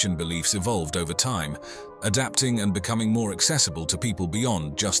Egyptian beliefs evolved over time, adapting and becoming more accessible to people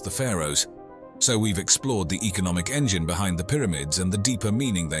beyond just the pharaohs. So we've explored the economic engine behind the pyramids and the deeper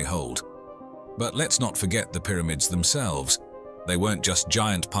meaning they hold. But let's not forget the pyramids themselves. They weren't just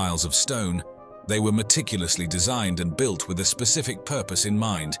giant piles of stone. They were meticulously designed and built with a specific purpose in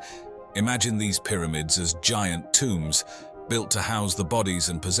mind. Imagine these pyramids as giant tombs, built to house the bodies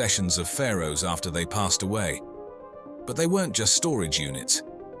and possessions of pharaohs after they passed away. But they weren't just storage units.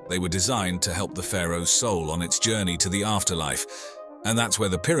 They were designed to help the pharaoh's soul on its journey to the afterlife, and that's where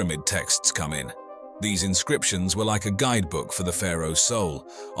the pyramid texts come in. These inscriptions were like a guidebook for the pharaoh's soul,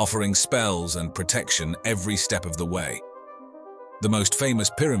 offering spells and protection every step of the way. The most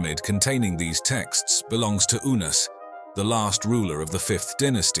famous pyramid containing these texts belongs to Unas, the last ruler of the 5th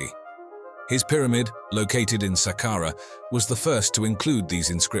dynasty. His pyramid, located in Saqqara, was the first to include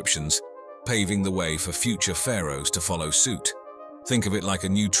these inscriptions, paving the way for future pharaohs to follow suit. Think of it like a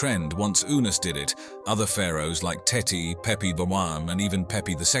new trend. Once Unas did it, other pharaohs like Teti, Pepi I, and even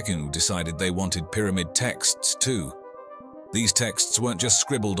Pepi II decided they wanted pyramid texts too. These texts weren't just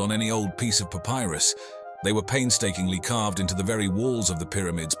scribbled on any old piece of papyrus. They were painstakingly carved into the very walls of the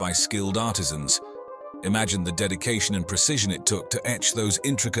pyramids by skilled artisans. Imagine the dedication and precision it took to etch those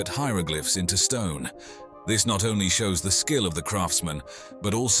intricate hieroglyphs into stone. This not only shows the skill of the craftsman,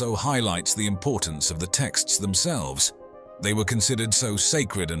 but also highlights the importance of the texts themselves. They were considered so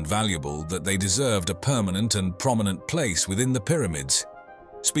sacred and valuable that they deserved a permanent and prominent place within the pyramids.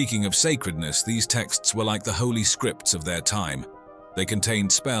 Speaking of sacredness, these texts were like the holy scripts of their time. They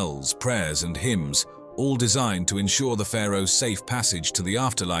contained spells, prayers, and hymns, all designed to ensure the pharaoh's safe passage to the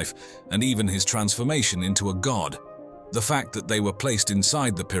afterlife and even his transformation into a god. The fact that they were placed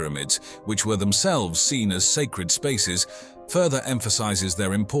inside the pyramids, which were themselves seen as sacred spaces, further emphasizes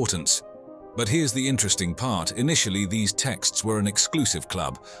their importance. But here's the interesting part. Initially, these texts were an exclusive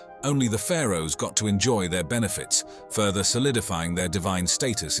club. Only the pharaohs got to enjoy their benefits, further solidifying their divine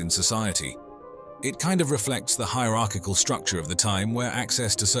status in society. It kind of reflects the hierarchical structure of the time, where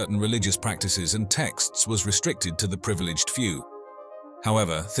access to certain religious practices and texts was restricted to the privileged few.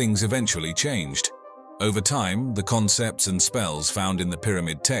 However, things eventually changed. Over time, the concepts and spells found in the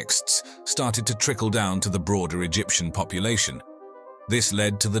pyramid texts started to trickle down to the broader Egyptian population. This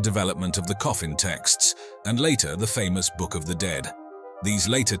led to the development of the coffin texts, and later the famous Book of the Dead. These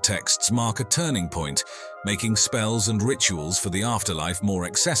later texts mark a turning point, making spells and rituals for the afterlife more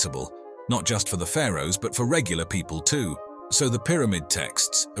accessible, not just for the pharaohs but for regular people too. So the pyramid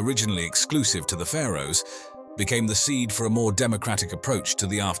texts, originally exclusive to the pharaohs, became the seed for a more democratic approach to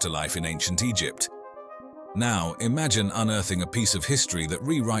the afterlife in ancient Egypt. Now, imagine unearthing a piece of history that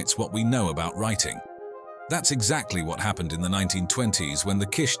rewrites what we know about writing. That's exactly what happened in the 1920s when the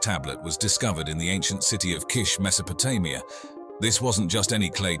Kish tablet was discovered in the ancient city of Kish, Mesopotamia. This wasn't just any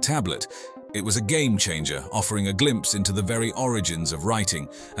clay tablet. It was a game changer, offering a glimpse into the very origins of writing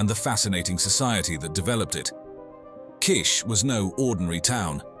and the fascinating society that developed it. Kish was no ordinary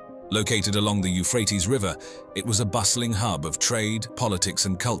town. Located along the Euphrates River, it was a bustling hub of trade, politics,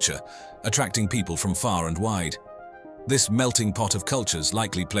 and culture, attracting people from far and wide. This melting pot of cultures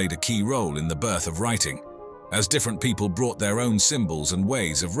likely played a key role in the birth of writing, as different people brought their own symbols and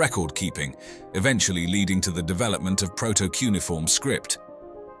ways of record-keeping, eventually leading to the development of proto-cuneiform script.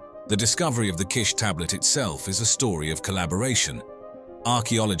 The discovery of the Kish tablet itself is a story of collaboration.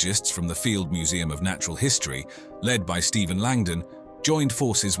 Archaeologists from the Field Museum of Natural History, led by Stephen Langdon, joined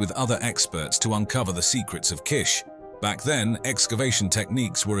forces with other experts to uncover the secrets of Kish. Back then, excavation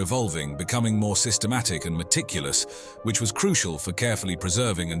techniques were evolving, becoming more systematic and meticulous, which was crucial for carefully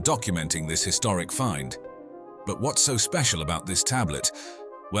preserving and documenting this historic find. But what's so special about this tablet?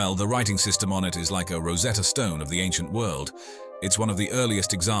 Well, the writing system on it is like a Rosetta Stone of the ancient world. It's one of the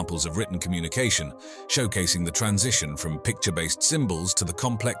earliest examples of written communication, showcasing the transition from picture-based symbols to the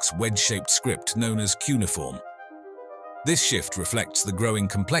complex wedge-shaped script known as cuneiform. This shift reflects the growing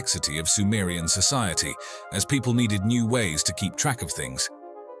complexity of Sumerian society, as people needed new ways to keep track of things.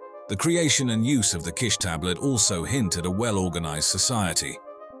 The creation and use of the Kish tablet also hint at a well-organized society.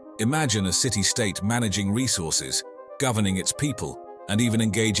 Imagine a city-state managing resources, governing its people, and even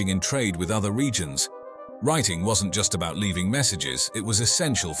engaging in trade with other regions. Writing wasn't just about leaving messages, it was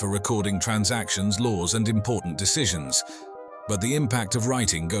essential for recording transactions, laws, and important decisions. But the impact of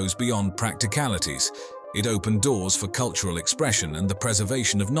writing goes beyond practicalities. It opened doors for cultural expression and the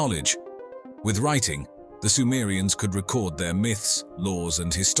preservation of knowledge. With writing, the Sumerians could record their myths, laws,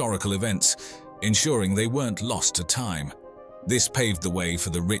 and historical events, ensuring they weren't lost to time. This paved the way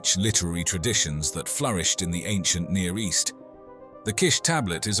for the rich literary traditions that flourished in the ancient Near East. The Kish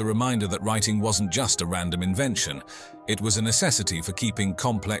tablet is a reminder that writing wasn't just a random invention. It was a necessity for keeping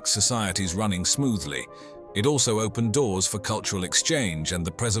complex societies running smoothly. It also opened doors for cultural exchange and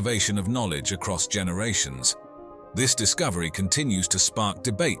the preservation of knowledge across generations. This discovery continues to spark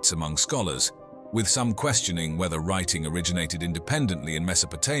debates among scholars, with some questioning whether writing originated independently in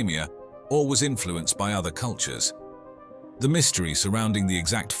Mesopotamia or was influenced by other cultures. The mystery surrounding the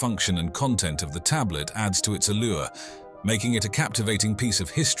exact function and content of the tablet adds to its allure, making it a captivating piece of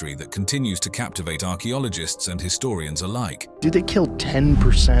history that continues to captivate archaeologists and historians alike. Dude, they killed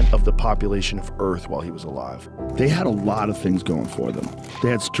 10% of the population of Earth while he was alive. They had a lot of things going for them. They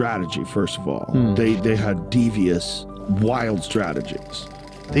had strategy, first of all. They had devious, wild strategies.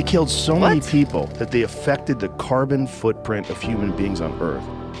 They killed so many people that they affected the carbon footprint of human beings on Earth.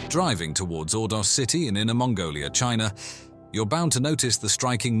 Driving towards Ordos City in Inner Mongolia, China, you're bound to notice the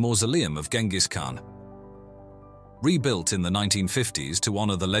striking mausoleum of Genghis Khan. Rebuilt in the 1950s to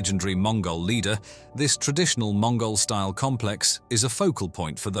honor the legendary Mongol leader, this traditional Mongol-style complex is a focal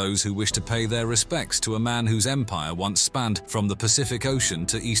point for those who wish to pay their respects to a man whose empire once spanned from the Pacific Ocean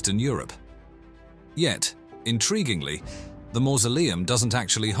to Eastern Europe. Yet, intriguingly, the mausoleum doesn't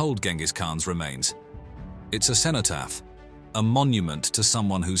actually hold Genghis Khan's remains. It's a cenotaph, a monument to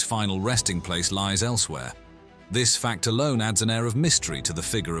someone whose final resting place lies elsewhere. This fact alone adds an air of mystery to the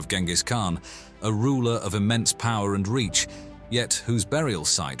figure of Genghis Khan, a ruler of immense power and reach, yet whose burial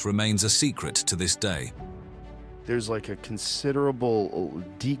site remains a secret to this day. There's like a considerable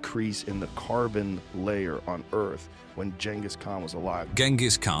decrease in the carbon layer on Earth when Genghis Khan was alive.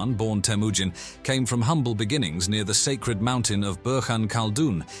 Genghis Khan, born Temujin, came from humble beginnings near the sacred mountain of Burkhan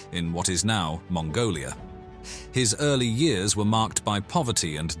Khaldun in what is now Mongolia. His early years were marked by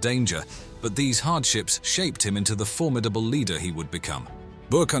poverty and danger, but these hardships shaped him into the formidable leader he would become.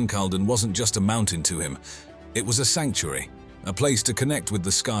 Burkhan Khaldun wasn't just a mountain to him, it was a sanctuary, a place to connect with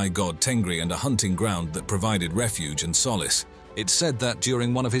the sky god Tengri and a hunting ground that provided refuge and solace. It's said that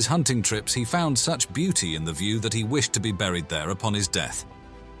during one of his hunting trips he found such beauty in the view that he wished to be buried there upon his death.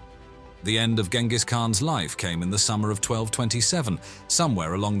 The end of Genghis Khan's life came in the summer of 1227,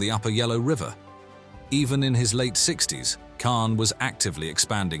 somewhere along the upper Yellow River. Even in his late 60s, Khan was actively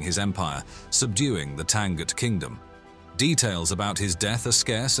expanding his empire, subduing the Tangut kingdom. Details about his death are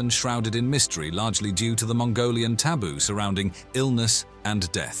scarce and shrouded in mystery, largely due to the Mongolian taboo surrounding illness and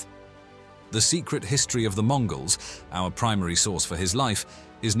death. The secret history of the Mongols, our primary source for his life,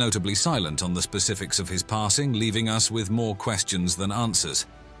 is notably silent on the specifics of his passing, leaving us with more questions than answers.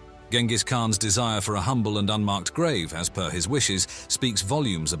 Genghis Khan's desire for a humble and unmarked grave, as per his wishes, speaks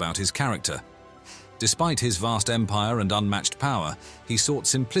volumes about his character. Despite his vast empire and unmatched power, he sought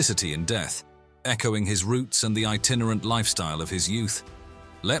simplicity in death, echoing his roots and the itinerant lifestyle of his youth.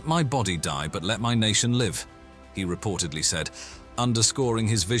 "Let my body die, but let my nation live," he reportedly said, underscoring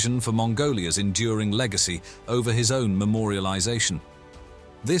his vision for Mongolia's enduring legacy over his own memorialization.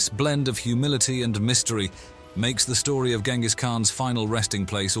 This blend of humility and mystery makes the story of Genghis Khan's final resting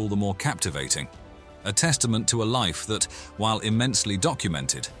place all the more captivating, a testament to a life that, while immensely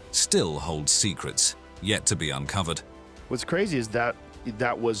documented, still holds secrets yet to be uncovered. What's crazy is that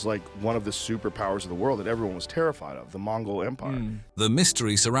was like one of the superpowers of the world that everyone was terrified of, the Mongol Empire. The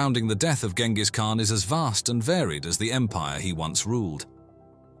mystery surrounding the death of Genghis Khan is as vast and varied as the empire he once ruled.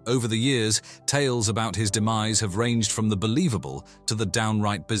 Over the years, tales about his demise have ranged from the believable to the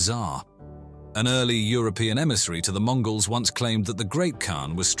downright bizarre. An early European emissary to the Mongols once claimed that the Great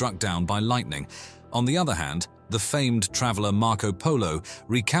Khan was struck down by lightning. On the other hand, the famed traveler Marco Polo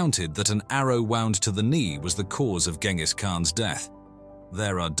recounted that an arrow wound to the knee was the cause of Genghis Khan's death.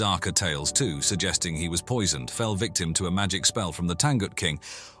 There are darker tales too, suggesting he was poisoned, fell victim to a magic spell from the Tangut king,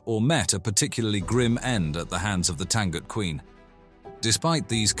 or met a particularly grim end at the hands of the Tangut queen. Despite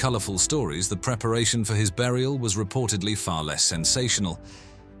these colorful stories, the preparation for his burial was reportedly far less sensational.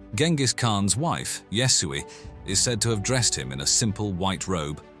 Genghis Khan's wife, Yesui, is said to have dressed him in a simple white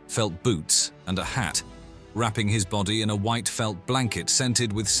robe, felt boots, and a hat, wrapping his body in a white felt blanket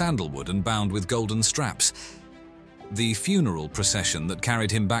scented with sandalwood and bound with golden straps. The funeral procession that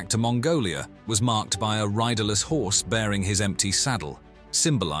carried him back to Mongolia was marked by a riderless horse bearing his empty saddle,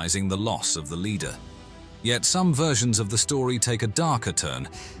 symbolizing the loss of the leader. Yet some versions of the story take a darker turn,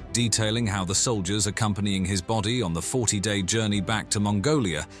 detailing how the soldiers accompanying his body on the 40-day journey back to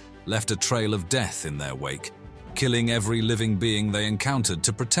Mongolia left a trail of death in their wake, killing every living being they encountered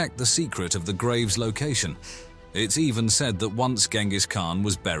to protect the secret of the grave's location. It's even said that once Genghis Khan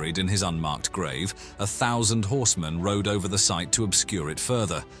was buried in his unmarked grave, 1,000 horsemen rode over the site to obscure it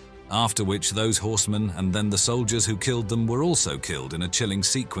further, after which those horsemen and then the soldiers who killed them were also killed in a chilling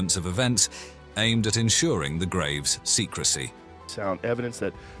sequence of events aimed at ensuring the grave's secrecy. Sound evidence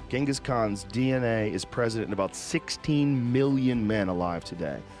that Genghis Khan's DNA is present in about 16 million men alive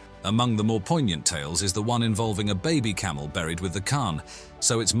today. Among the more poignant tales is the one involving a baby camel buried with the Khan,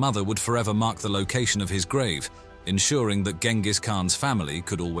 so its mother would forever mark the location of his grave, ensuring that Genghis Khan's family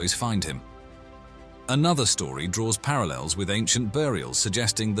could always find him. Another story draws parallels with ancient burials,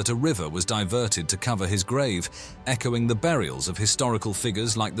 suggesting that a river was diverted to cover his grave, echoing the burials of historical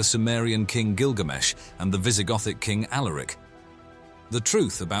figures like the Sumerian king Gilgamesh and the Visigothic king Alaric. The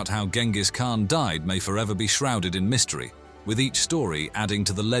truth about how Genghis Khan died may forever be shrouded in mystery, with each story adding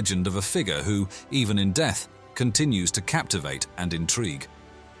to the legend of a figure who, even in death, continues to captivate and intrigue.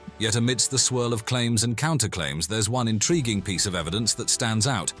 Yet amidst the swirl of claims and counterclaims, there's one intriguing piece of evidence that stands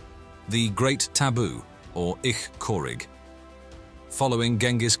out: the Great Taboo, or Ich Korig. Following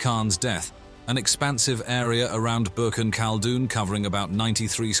Genghis Khan's death, an expansive area around Burkhan Khaldun, covering about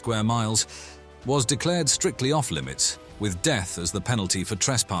 93 square miles, was declared strictly off-limits, with death as the penalty for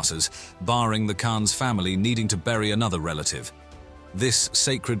trespassers, barring the Khan's family needing to bury another relative. This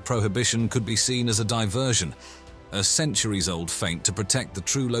sacred prohibition could be seen as a diversion, a centuries-old feint to protect the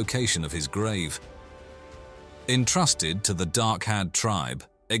true location of his grave. Entrusted to the Darkhad tribe,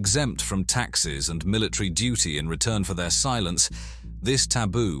 exempt from taxes and military duty in return for their silence, this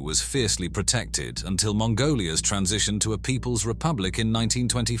taboo was fiercely protected until Mongolia's transition to a People's Republic in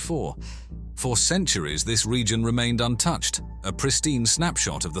 1924. For centuries, this region remained untouched, a pristine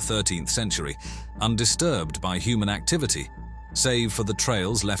snapshot of the 13th century, undisturbed by human activity, save for the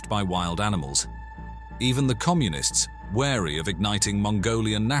trails left by wild animals. Even the communists, wary of igniting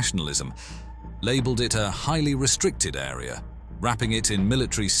Mongolian nationalism, labeled it a highly restricted area, wrapping it in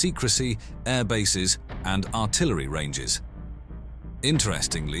military secrecy, air bases, and artillery ranges.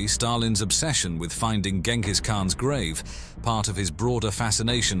 Interestingly, Stalin's obsession with finding Genghis Khan's grave, part of his broader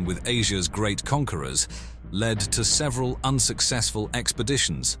fascination with Asia's great conquerors, led to several unsuccessful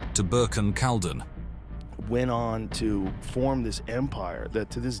expeditions to Burkhan Khaldun. Went on to form this empire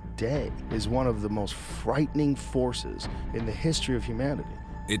that to this day is one of the most frightening forces in the history of humanity.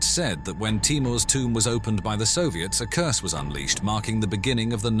 It's said that when Timur's tomb was opened by the Soviets, a curse was unleashed, marking the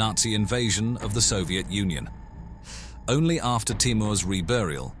beginning of the Nazi invasion of the Soviet Union. Only after Timur's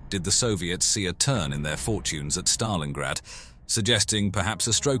reburial did the Soviets see a turn in their fortunes at Stalingrad, suggesting perhaps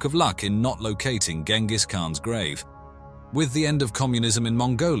a stroke of luck in not locating Genghis Khan's grave. With the end of communism in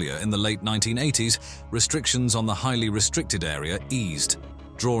Mongolia in the late 1980s, restrictions on the highly restricted area eased,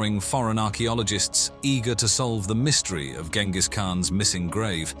 drawing foreign archaeologists eager to solve the mystery of Genghis Khan's missing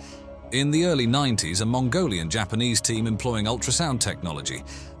grave. In the early 90s, a Mongolian-Japanese team employing ultrasound technology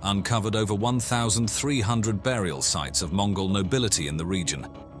uncovered over 1,300 burial sites of Mongol nobility in the region,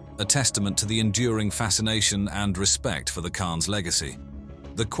 a testament to the enduring fascination and respect for the Khan's legacy.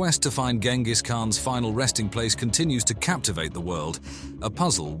 The quest to find Genghis Khan's final resting place continues to captivate the world, a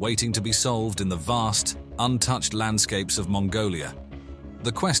puzzle waiting to be solved in the vast, untouched landscapes of Mongolia.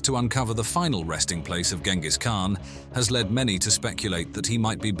 The quest to uncover the final resting place of Genghis Khan has led many to speculate that he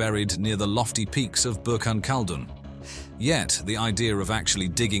might be buried near the lofty peaks of Burkhan Khaldun. Yet, the idea of actually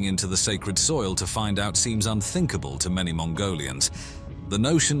digging into the sacred soil to find out seems unthinkable to many Mongolians. The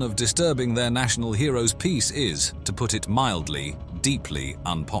notion of disturbing their national hero's peace is, to put it mildly, deeply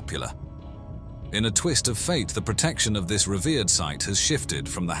unpopular. In a twist of fate, the protection of this revered site has shifted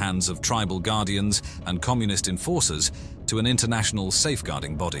from the hands of tribal guardians and communist enforcers to an international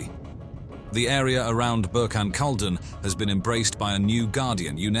safeguarding body. The area around Burkhan Khaldun has been embraced by a new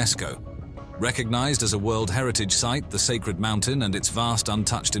guardian, UNESCO. Recognized as a World Heritage Site, the sacred mountain and its vast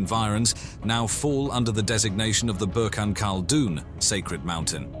untouched environs now fall under the designation of the Burkhan Khaldun Sacred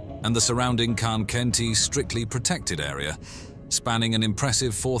Mountain and the surrounding Khan Kenti strictly protected area, spanning an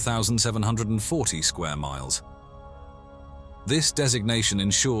impressive 4,740 square miles. This designation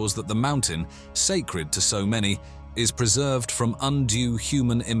ensures that the mountain, sacred to so many, is preserved from undue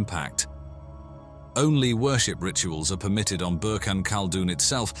human impact. Only worship rituals are permitted on Burkhan Khaldun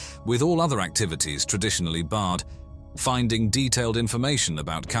itself, with all other activities traditionally barred. Finding detailed information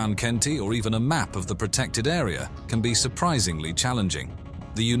about Khan Kenti or even a map of the protected area can be surprisingly challenging.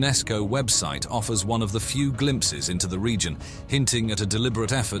 The UNESCO website offers one of the few glimpses into the region, hinting at a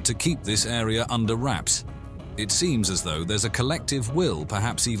deliberate effort to keep this area under wraps. It seems as though there's a collective will,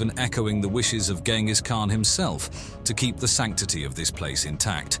 perhaps even echoing the wishes of Genghis Khan himself, to keep the sanctity of this place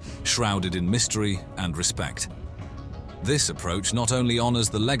intact, shrouded in mystery and respect. This approach not only honors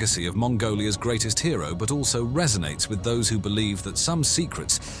the legacy of Mongolia's greatest hero, but also resonates with those who believe that some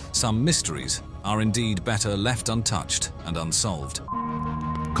secrets, some mysteries, are indeed better left untouched and unsolved.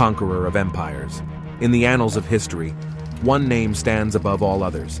 Conqueror of empires. In the annals of history, one name stands above all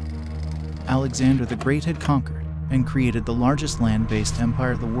others. Alexander the Great had conquered and created the largest land-based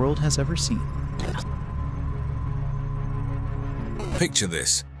empire the world has ever seen. Picture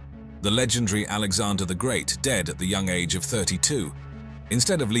this. The legendary Alexander the Great, dead at the young age of 32.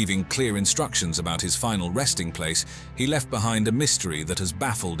 Instead of leaving clear instructions about his final resting place, he left behind a mystery that has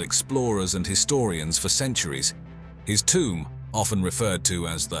baffled explorers and historians for centuries. His tomb, often referred to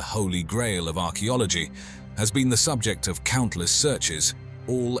as the Holy Grail of archaeology, has been the subject of countless searches,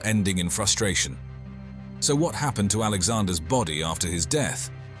 all ending in frustration. So what happened to Alexander's body after his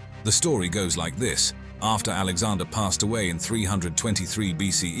death? The story goes like this. After Alexander passed away in 323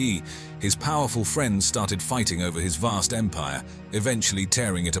 BCE, his powerful friends started fighting over his vast empire, eventually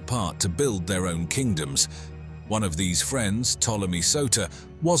tearing it apart to build their own kingdoms. One of these friends, Ptolemy Soter,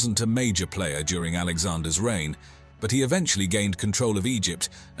 wasn't a major player during Alexander's reign, but he eventually gained control of Egypt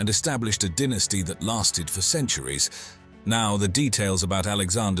and established a dynasty that lasted for centuries. Now, the details about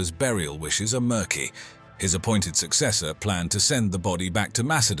Alexander's burial wishes are murky. His appointed successor planned to send the body back to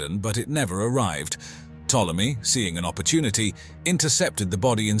Macedon, but it never arrived. Ptolemy, seeing an opportunity, intercepted the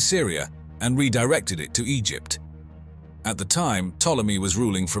body in Syria and redirected it to Egypt. At the time, Ptolemy was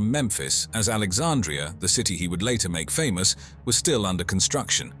ruling from Memphis, as Alexandria, the city he would later make famous, was still under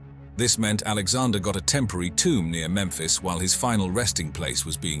construction. This meant Alexander got a temporary tomb near Memphis while his final resting place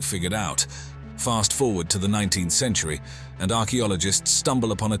was being figured out. Fast forward to the 19th century, and archaeologists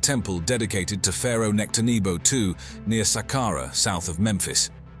stumble upon a temple dedicated to Pharaoh Nectanebo II near Saqqara, south of Memphis.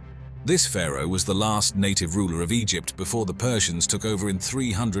 This pharaoh was the last native ruler of Egypt before the Persians took over in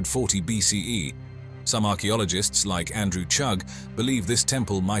 340 BCE. Some archaeologists, like Andrew Chugg, believe this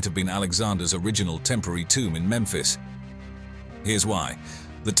temple might have been Alexander's original temporary tomb in Memphis. Here's why.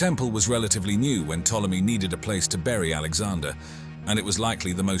 The temple was relatively new when Ptolemy needed a place to bury Alexander, and it was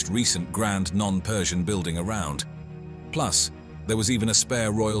likely the most recent grand non-Persian building around. Plus, there was even a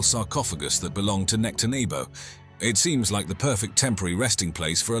spare royal sarcophagus that belonged to Nectanebo. It seems like the perfect temporary resting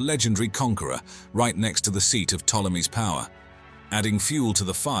place for a legendary conqueror, right next to the seat of Ptolemy's power. Adding fuel to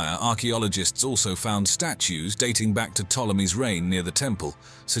the fire, archaeologists also found statues dating back to Ptolemy's reign near the temple,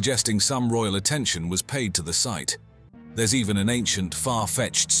 suggesting some royal attention was paid to the site. There's even an ancient,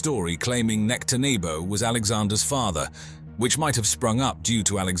 far-fetched story claiming Nectanebo was Alexander's father, which might have sprung up due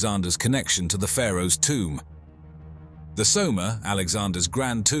to Alexander's connection to the pharaoh's tomb. The Soma, Alexander's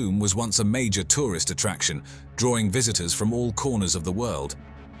grand tomb, was once a major tourist attraction, drawing visitors from all corners of the world.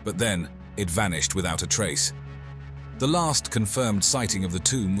 But then, it vanished without a trace. The last confirmed sighting of the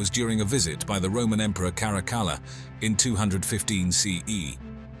tomb was during a visit by the Roman Emperor Caracalla in 215 CE.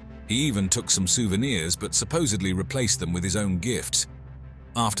 He even took some souvenirs, but supposedly replaced them with his own gifts.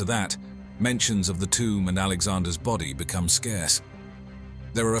 After that, mentions of the tomb and Alexander's body become scarce.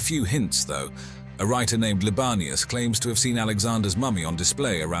 There are a few hints, though. A writer named Libanius claims to have seen Alexander's mummy on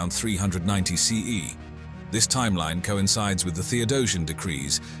display around 390 CE. This timeline coincides with the Theodosian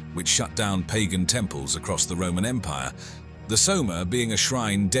decrees, which shut down pagan temples across the Roman Empire. The Soma, being a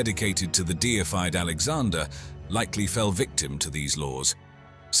shrine dedicated to the deified Alexander, likely fell victim to these laws.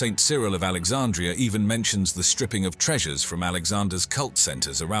 Saint Cyril of Alexandria even mentions the stripping of treasures from Alexander's cult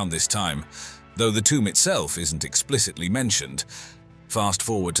centers around this time, though the tomb itself isn't explicitly mentioned. Fast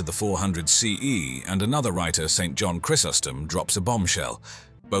forward to the 400 CE, and another writer, St. John Chrysostom, drops a bombshell.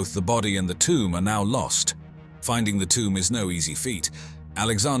 Both the body and the tomb are now lost. Finding the tomb is no easy feat.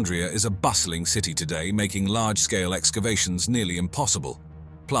 Alexandria is a bustling city today, making large-scale excavations nearly impossible.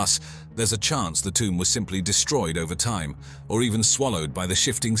 Plus, there's a chance the tomb was simply destroyed over time, or even swallowed by the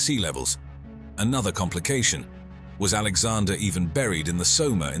shifting sea levels. Another complication. Was Alexander even buried in the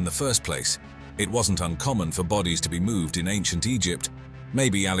Soma in the first place? It wasn't uncommon for bodies to be moved in ancient Egypt.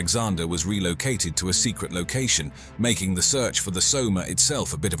 Maybe Alexander was relocated to a secret location, making the search for the Soma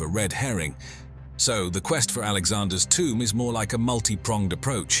itself a bit of a red herring. So the quest for Alexander's tomb is more like a multi-pronged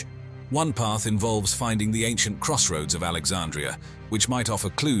approach. One path involves finding the ancient crossroads of Alexandria, which might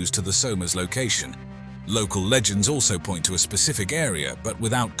offer clues to the Soma's location. Local legends also point to a specific area, but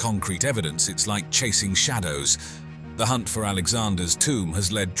without concrete evidence, it's like chasing shadows. The hunt for Alexander's tomb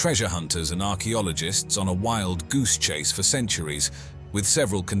has led treasure hunters and archaeologists on a wild goose chase for centuries, with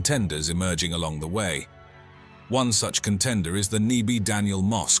several contenders emerging along the way. One such contender is the Nibiru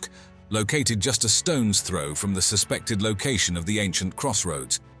Mosque, located just a stone's throw from the suspected location of the ancient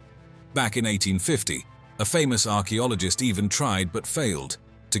crossroads. Back in 1850, a famous archaeologist even tried but failed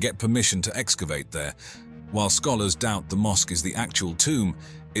to get permission to excavate there. While scholars doubt the mosque is the actual tomb,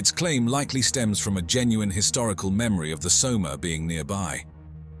 its claim likely stems from a genuine historical memory of the Soma being nearby.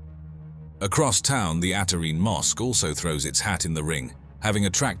 Across town, the Atarine Mosque also throws its hat in the ring, having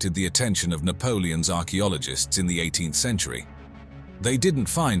attracted the attention of Napoleon's archaeologists in the 18th century. They didn't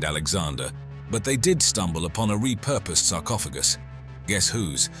find Alexander, but they did stumble upon a repurposed sarcophagus. Guess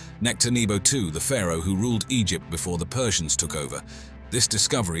whose? Nectanebo II, the pharaoh who ruled Egypt before the Persians took over. This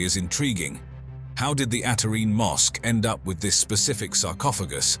discovery is intriguing. How did the Atarine Mosque end up with this specific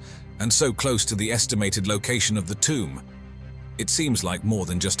sarcophagus, and so close to the estimated location of the tomb? It seems like more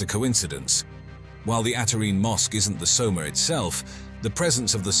than just a coincidence. While the Atarine Mosque isn't the Soma itself, the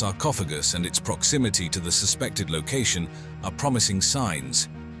presence of the sarcophagus and its proximity to the suspected location are promising signs.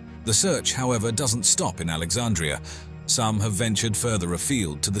 The search, however, doesn't stop in Alexandria. Some have ventured further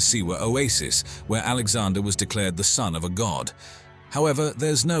afield to the Siwa oasis, where Alexander was declared the son of a god. However,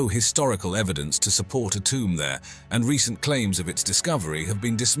 there's no historical evidence to support a tomb there, and recent claims of its discovery have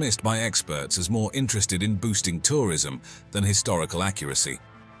been dismissed by experts as more interested in boosting tourism than historical accuracy.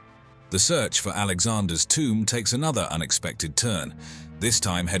 The search for Alexander's tomb takes another unexpected turn, this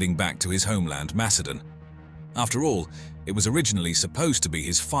time heading back to his homeland Macedon. After all, it was originally supposed to be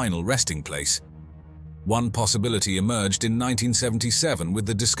his final resting place. One possibility emerged in 1977 with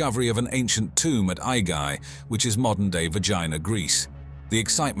the discovery of an ancient tomb at Aigai, which is modern-day Vagina, Greece. The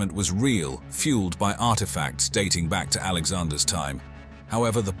excitement was real, fueled by artifacts dating back to Alexander's time.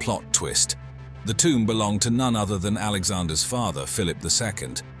 However, the plot twist. The tomb belonged to none other than Alexander's father, Philip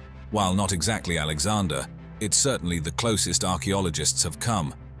II. While not exactly Alexander, it's certainly the closest archaeologists have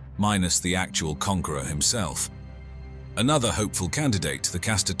come, minus the actual conqueror himself. Another hopeful candidate, the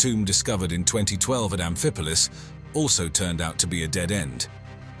Castor tomb discovered in 2012 at Amphipolis, also turned out to be a dead end.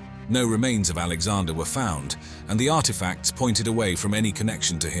 No remains of Alexander were found, and the artifacts pointed away from any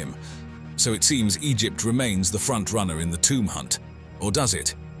connection to him. So it seems Egypt remains the front runner in the tomb hunt. Or does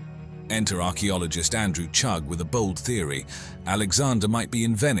it? Enter archaeologist Andrew Chugg with a bold theory. Alexander might be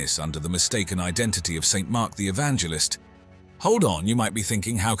in Venice under the mistaken identity of St. Mark the Evangelist. Hold on, you might be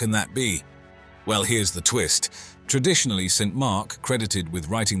thinking, how can that be? Well, here's the twist. Traditionally, St. Mark, credited with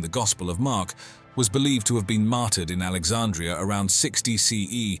writing the Gospel of Mark, was believed to have been martyred in Alexandria around 60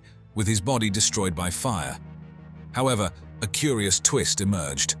 CE, with his body destroyed by fire. However, a curious twist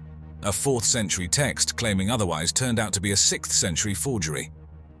emerged. A 4th century text claiming otherwise turned out to be a 6th century forgery.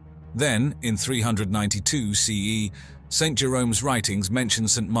 Then, in 392 CE, St. Jerome's writings mention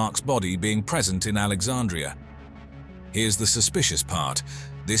St. Mark's body being present in Alexandria. Here's the suspicious part.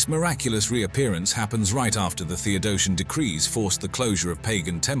 This miraculous reappearance happens right after the Theodosian decrees forced the closure of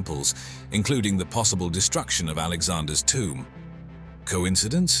pagan temples, including the possible destruction of Alexander's tomb.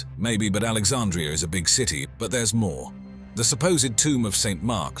 Coincidence? Maybe, but Alexandria is a big city, but there's more. The supposed tomb of St.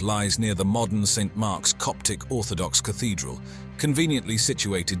 Mark lies near the modern St. Mark's Coptic Orthodox Cathedral, conveniently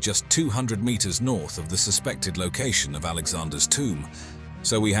situated just 200 meters north of the suspected location of Alexander's tomb.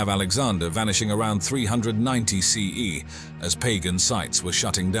 So we have Alexander vanishing around 390 CE as pagan sites were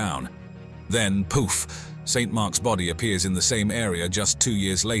shutting down. Then, poof, St. Mark's body appears in the same area just 2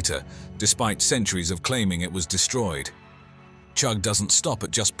 years later, despite centuries of claiming it was destroyed. Chugg doesn't stop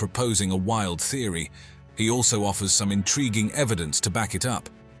at just proposing a wild theory. He also offers some intriguing evidence to back it up.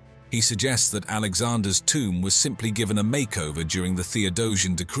 He suggests that Alexander's tomb was simply given a makeover during the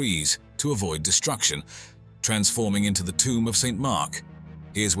Theodosian decrees to avoid destruction, transforming into the tomb of St. Mark.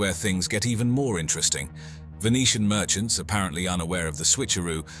 Here's where things get even more interesting. Venetian merchants, apparently unaware of the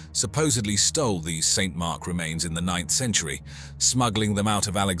switcheroo, supposedly stole these St. Mark remains in the 9th century, smuggling them out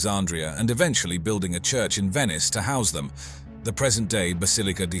of Alexandria and eventually building a church in Venice to house them, the present-day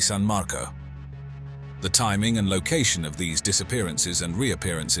Basilica di San Marco. The timing and location of these disappearances and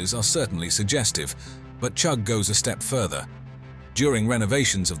reappearances are certainly suggestive, but Chugg goes a step further. During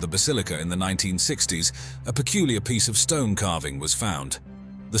renovations of the basilica in the 1960s, a peculiar piece of stone carving was found.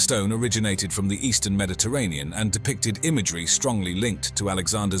 The stone originated from the Eastern Mediterranean and depicted imagery strongly linked to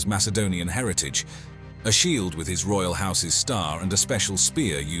Alexander's Macedonian heritage, a shield with his royal house's star and a special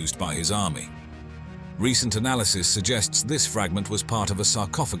spear used by his army. Recent analysis suggests this fragment was part of a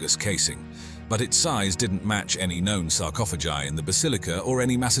sarcophagus casing, but its size didn't match any known sarcophagi in the basilica or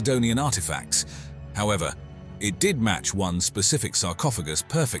any Macedonian artifacts. However, it did match one specific sarcophagus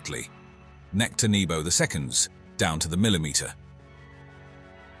perfectly, Nectanebo II's, down to the millimeter.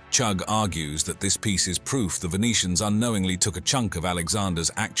 Chugg argues that this piece is proof the Venetians unknowingly took a chunk of Alexander's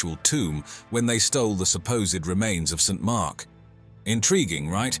actual tomb when they stole the supposed remains of St. Mark. Intriguing,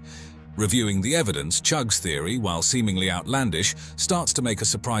 right? Reviewing the evidence, Chugg's theory, while seemingly outlandish, starts to make a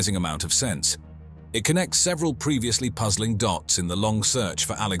surprising amount of sense. It connects several previously puzzling dots in the long search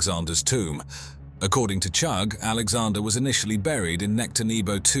for Alexander's tomb. According to Chugg, Alexander was initially buried in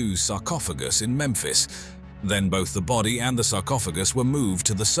Nectanebo II's sarcophagus in Memphis. Then both the body and the sarcophagus were moved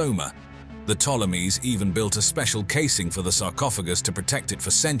to the Soma. The Ptolemies even built a special casing for the sarcophagus to protect it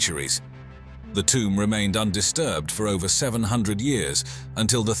for centuries. The tomb remained undisturbed for over 700 years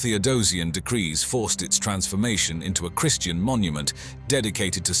until the Theodosian decrees forced its transformation into a Christian monument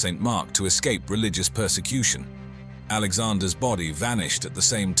dedicated to St. Mark to escape religious persecution. Alexander's body vanished at the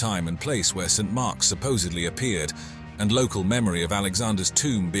same time and place where St. Mark supposedly appeared, and local memory of Alexander's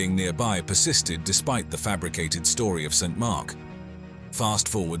tomb being nearby persisted despite the fabricated story of St. Mark. Fast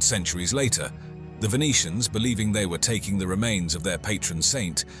forward centuries later, the Venetians, believing they were taking the remains of their patron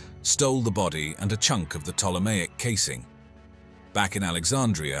saint, stole the body and a chunk of the Ptolemaic casing. Back in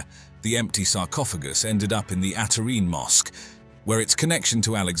Alexandria, the empty sarcophagus ended up in the Atarine Mosque, where its connection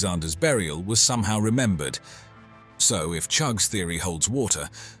to Alexander's burial was somehow remembered. So, if Chugg's theory holds water,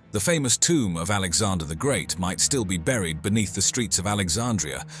 the famous tomb of Alexander the Great might still be buried beneath the streets of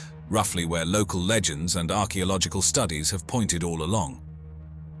Alexandria, roughly where local legends and archaeological studies have pointed all along.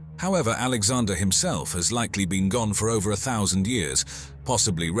 However, Alexander himself has likely been gone for over 1,000 years,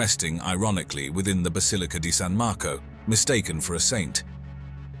 possibly resting, ironically, within the Basilica di San Marco, mistaken for a saint.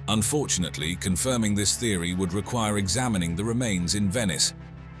 Unfortunately, confirming this theory would require examining the remains in Venice,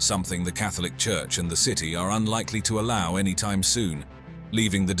 something the Catholic Church and the city are unlikely to allow anytime soon,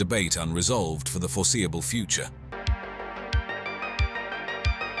 leaving the debate unresolved for the foreseeable future.